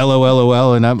she's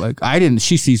LOL, and I'm like, I didn't.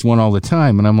 She sees one all the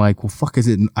time, and I'm like, well, fuck, is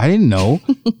it? I didn't know.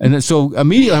 And then, so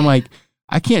immediately I'm like,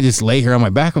 I can't just lay here on my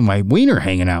back with my wiener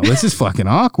hanging out. This is fucking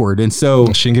awkward. And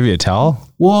so, She didn't give you a towel?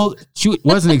 well, she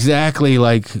wasn't exactly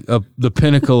like the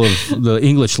pinnacle of the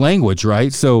English language,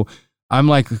 right? So I'm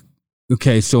like,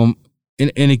 okay, so,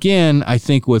 and again, I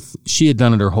think she had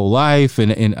done it her whole life,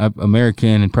 and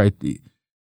American and probably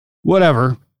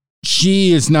whatever.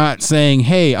 She is not saying,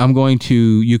 hey,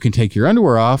 you can take your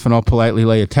underwear off and I'll politely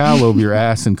lay a towel over your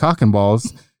ass and cock and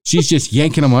balls. she's just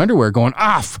yanking on my underwear going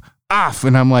off.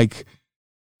 And I'm like,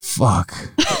 fuck,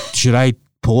 should I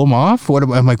pull them off?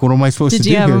 I'm like, what am I supposed to do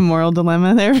Did you have here? a moral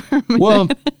dilemma there for a minute? Well,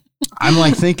 I'm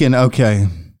like thinking, okay,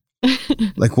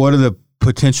 like what are the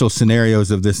potential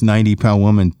scenarios of this 90-pound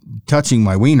woman touching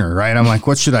my wiener, right? I'm like,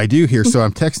 what should I do here? So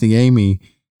I'm texting Amy,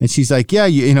 and she's like, yeah,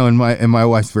 you know, and my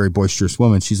wife's a very boisterous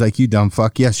woman. She's like, you dumb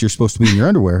fuck. Yes, you're supposed to be in your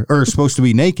underwear or supposed to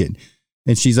be naked.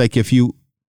 And she's like,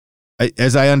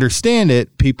 as I understand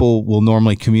it, people will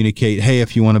normally communicate, hey,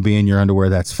 if you want to be in your underwear,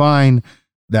 that's fine.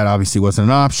 That obviously wasn't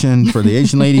an option for the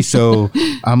Asian lady. So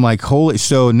I'm like,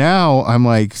 so now I'm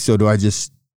like, so do I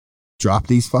just drop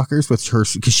these fuckers with her?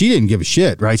 Because she didn't give a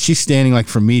shit, right? She's standing like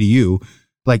from me to you,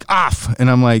 like off. And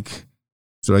I'm like,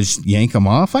 so I just yank them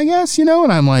off, I guess, you know?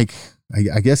 And I'm like,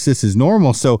 I guess this is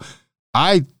normal. So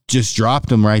I just dropped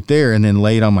them right there and then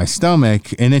laid on my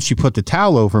stomach. And then she put the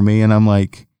towel over me. And I'm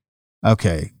like,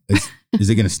 okay, is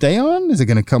it going to stay on? Is it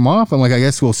going to come off? I'm like, I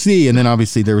guess we'll see. And then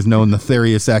obviously there was no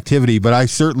nefarious activity, but I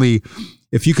certainly,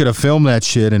 if you could have filmed that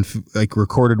shit and like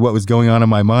recorded what was going on in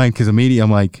my mind, because immediately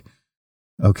I'm like,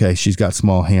 okay, she's got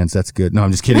small hands. That's good. No,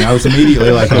 I'm just kidding. I was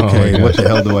immediately like, okay, what the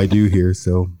hell do I do here?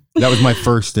 So that was my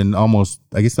first and almost,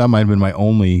 I guess that might have been my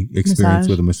only experience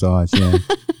with a massage. Yeah.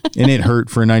 And it hurt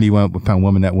for a 91-pound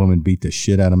woman. That woman beat the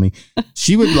shit out of me.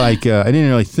 She would like, I didn't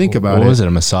really think about it. What was it,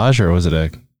 a massage or was it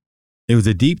It was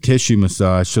a deep tissue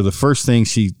massage. So the first thing,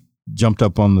 she jumped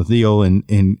up on the heel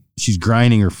and she's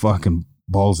grinding her fucking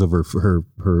balls over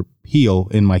her heel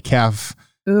in my calf.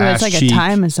 Ooh, it's like cheek, a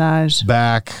Thai massage.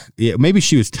 Back. Yeah, maybe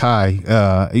she was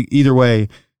Thai. Either way,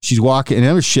 she's walking and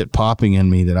there was shit popping in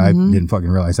me that I didn't fucking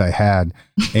realize I had.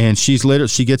 And she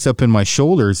gets up in my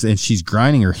shoulders and she's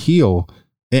grinding her heel.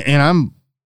 And I'm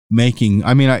making,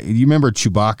 I mean, you remember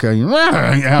Chewbacca?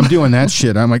 I'm doing that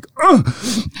shit. I'm like,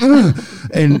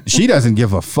 and she doesn't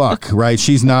give a fuck, right?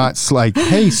 She's not like,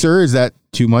 hey, sir, is that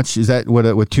too much? Is that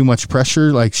with too much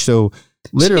pressure? Like, so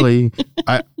literally,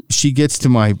 she gets to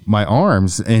my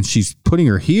arms and she's putting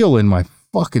her heel in my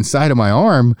fucking side of my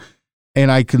arm,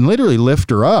 and I can literally lift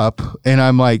her up. And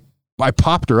I'm like, I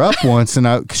popped her up once, and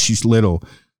cause she's little,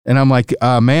 and I'm like,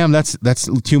 ma'am, that's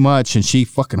too much. And she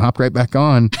fucking hopped right back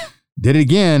on. Did it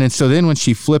again. And so then when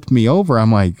she flipped me over,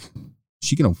 I'm like,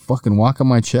 she gonna fucking walk on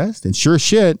my chest? And sure as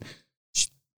shit, she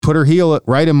put her heel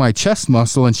right in my chest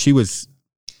muscle. And she was,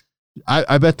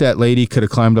 I bet that lady could have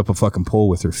climbed up a fucking pole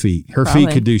with her feet. Her feet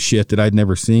could do shit that I'd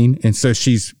never seen. And so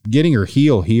she's getting her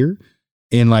heel here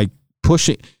and like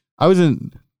pushing. I was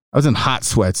in hot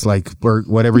sweats, like, or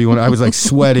whatever you want. I was like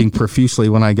sweating profusely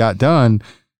when I got done.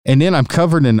 And then I'm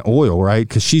covered in oil, right?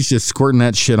 Because she's just squirting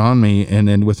that shit on me and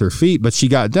then with her feet. But she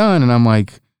got done, and I'm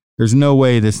like, there's no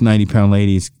way this 90-pound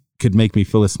lady could make me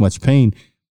feel this much pain.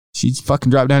 She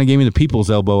fucking dropped down and gave me the people's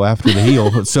elbow after the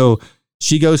heel. So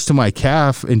she goes to my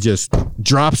calf and just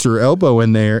drops her elbow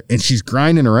in there, and she's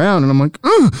grinding around. And I'm like,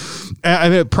 ugh. I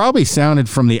mean, it probably sounded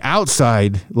from the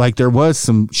outside like there was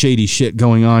some shady shit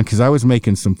going on because I was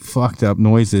making some fucked up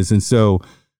noises. And so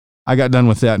I got done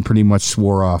with that and pretty much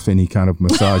swore off any kind of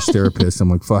massage therapist.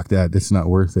 I'm like, fuck that. It's not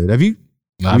worth it. Have you?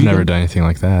 I've never done anything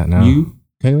like that. No. You,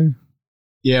 Taylor?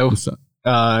 Yeah.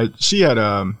 She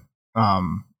had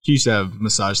she used to have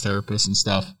massage therapists and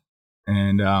stuff.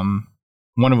 And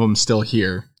one of them's still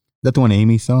here. Is that the one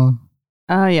Amy saw?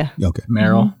 Oh, yeah. Okay.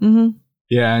 Meryl. Mm-hmm.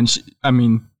 Yeah. And I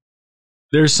mean,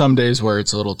 there's some days where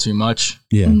it's a little too much.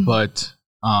 Yeah. But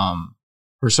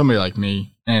for somebody like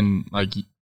me and like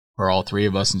for all three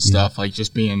of us and stuff, like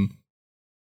just being,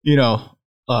 you know,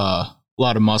 a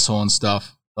lot of muscle and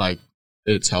stuff, like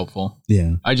it's helpful.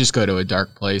 Yeah. I just go to a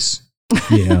dark place,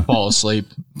 Yeah. fall asleep.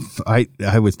 I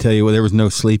would tell you, well, there was no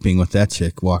sleeping with that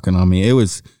chick walking on me. It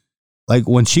was like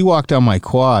when she walked on my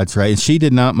quads, right? And she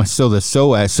did not, so the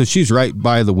psoas, so she's right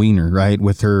by the wiener, right?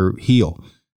 With her heel.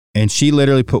 And she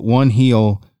literally put one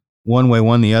heel one way,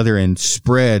 one the other, and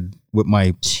spread with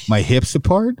my hips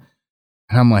apart.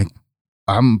 And I'm like,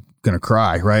 I'm going to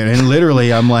cry, right? And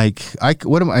literally, I'm like,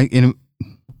 what am I,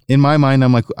 in my mind,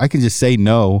 I'm like, I can just say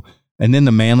no. And then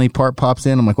the manly part pops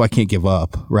in. I'm like, well, I can't give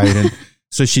up, right? And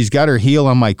so she's got her heel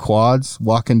on my quads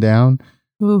walking down.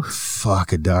 Oof.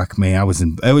 Fuck a duck, man. I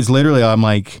was literally, I'm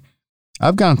like,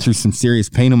 I've gone through some serious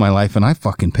pain in my life and I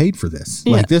fucking paid for this.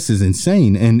 Yeah. Like, this is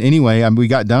insane. And anyway, we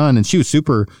got done and she was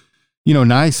super, you know,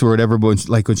 nice or whatever. But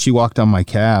like when she walked on my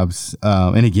calves,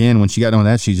 and again, when she got done with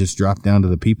that, she just dropped down to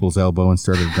the people's elbow and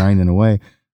started grinding away.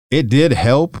 It did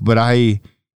help, but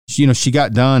she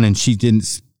got done and she didn't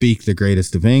speak the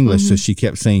greatest of English. Mm-hmm. So she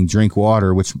kept saying, drink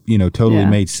water, which, you know, totally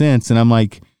made sense. And I'm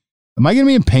like, am I going to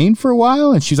be in pain for a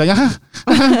while? And she's like,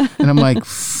 and I'm like,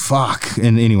 fuck.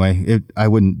 And anyway, I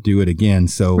wouldn't do it again.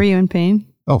 So were you in pain?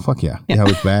 Oh, fuck yeah. That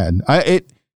was bad.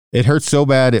 It hurt so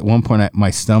bad at one point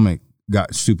my stomach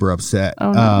got super upset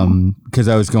because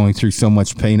I was going through so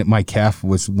much pain. My calf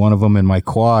was one of them, and my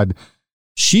quad.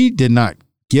 She did not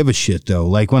give a shit, though.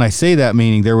 Like, when I say that,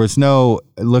 meaning there was no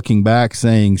looking back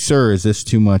saying, sir, is this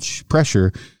too much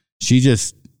pressure? She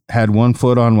just had one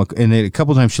foot on, and a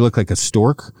couple times she looked like a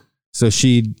stork. So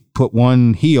she'd put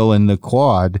one heel in the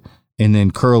quad and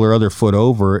then curl her other foot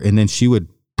over, and then she would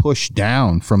push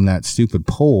down from that stupid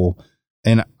pole.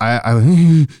 And I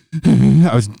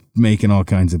was making all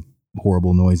kinds of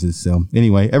horrible noises. So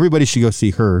anyway, everybody should go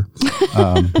see her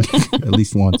at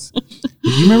least once. Do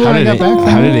you remember when I got back?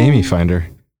 How did Amy find her?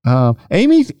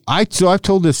 Amy, I've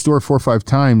told this story 4 or 5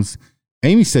 times.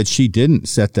 Amy said she didn't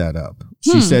set that up.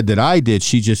 She said that I did.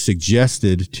 She just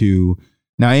suggested to.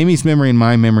 Now, Amy's memory and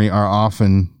my memory are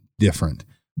often different,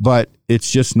 but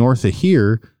it's just north of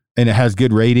here, and it has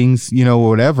good ratings,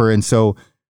 whatever. And so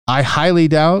I highly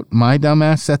doubt my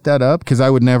dumbass set that up, because I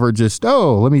would never just,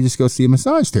 let me just go see a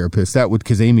massage therapist. That would,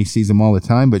 because Amy sees them all the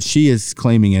time, but she is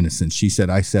claiming innocence. She said,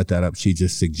 I set that up. She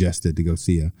just suggested to go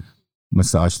see a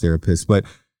massage therapist. But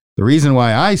the reason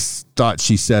why I thought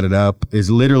she set it up is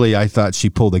literally I thought she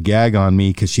pulled a gag on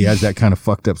me, because she has that kind of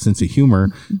fucked up sense of humor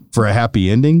for a happy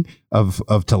ending of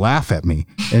to laugh at me.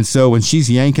 And so when she's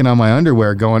yanking on my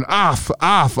underwear going off,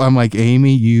 I'm like,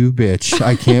 Amy, you bitch.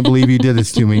 I can't believe you did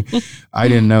this to me. I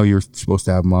didn't know you were supposed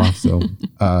to have them off. So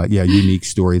unique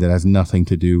story that has nothing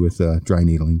to do with dry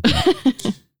needling.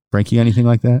 Frankie, anything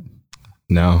like that?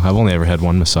 No, I've only ever had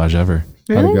one massage ever.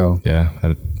 Really? How'd it go?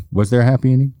 Yeah. Was there a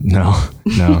happy ending? No,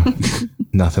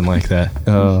 nothing like that.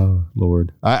 Oh,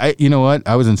 Lord. I you know what?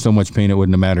 I was in so much pain it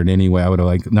wouldn't have mattered anyway. I would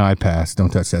have no, I passed. Don't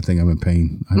touch that thing. I'm in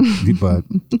pain. But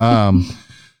I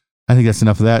think that's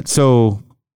enough of that. So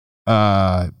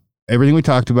everything we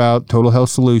talked about, Total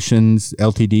Health Solutions,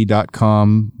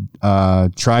 ltd.com.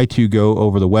 Try to go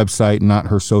over the website, not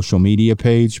her social media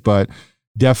page, but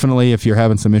definitely, if you're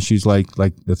having some issues like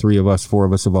the 4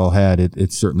 of us have all had,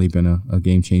 it's certainly been a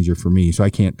game changer for me. So I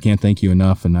can't thank you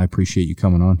enough, and I appreciate you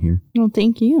coming on here. Well,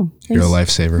 thank you. You're a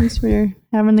lifesaver. Thanks for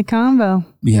having the convo.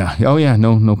 Yeah. Oh yeah.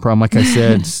 No problem. Like I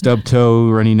said, stub toe,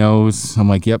 runny nose. I'm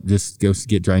like, yep, just go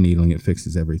get dry needling. It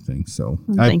fixes everything. So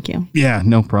thank you. Yeah,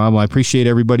 no problem. I appreciate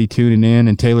everybody tuning in,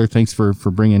 and Taylor, thanks for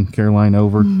bringing Caroline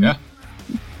over. Yeah.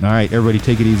 All right, everybody,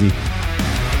 take it easy.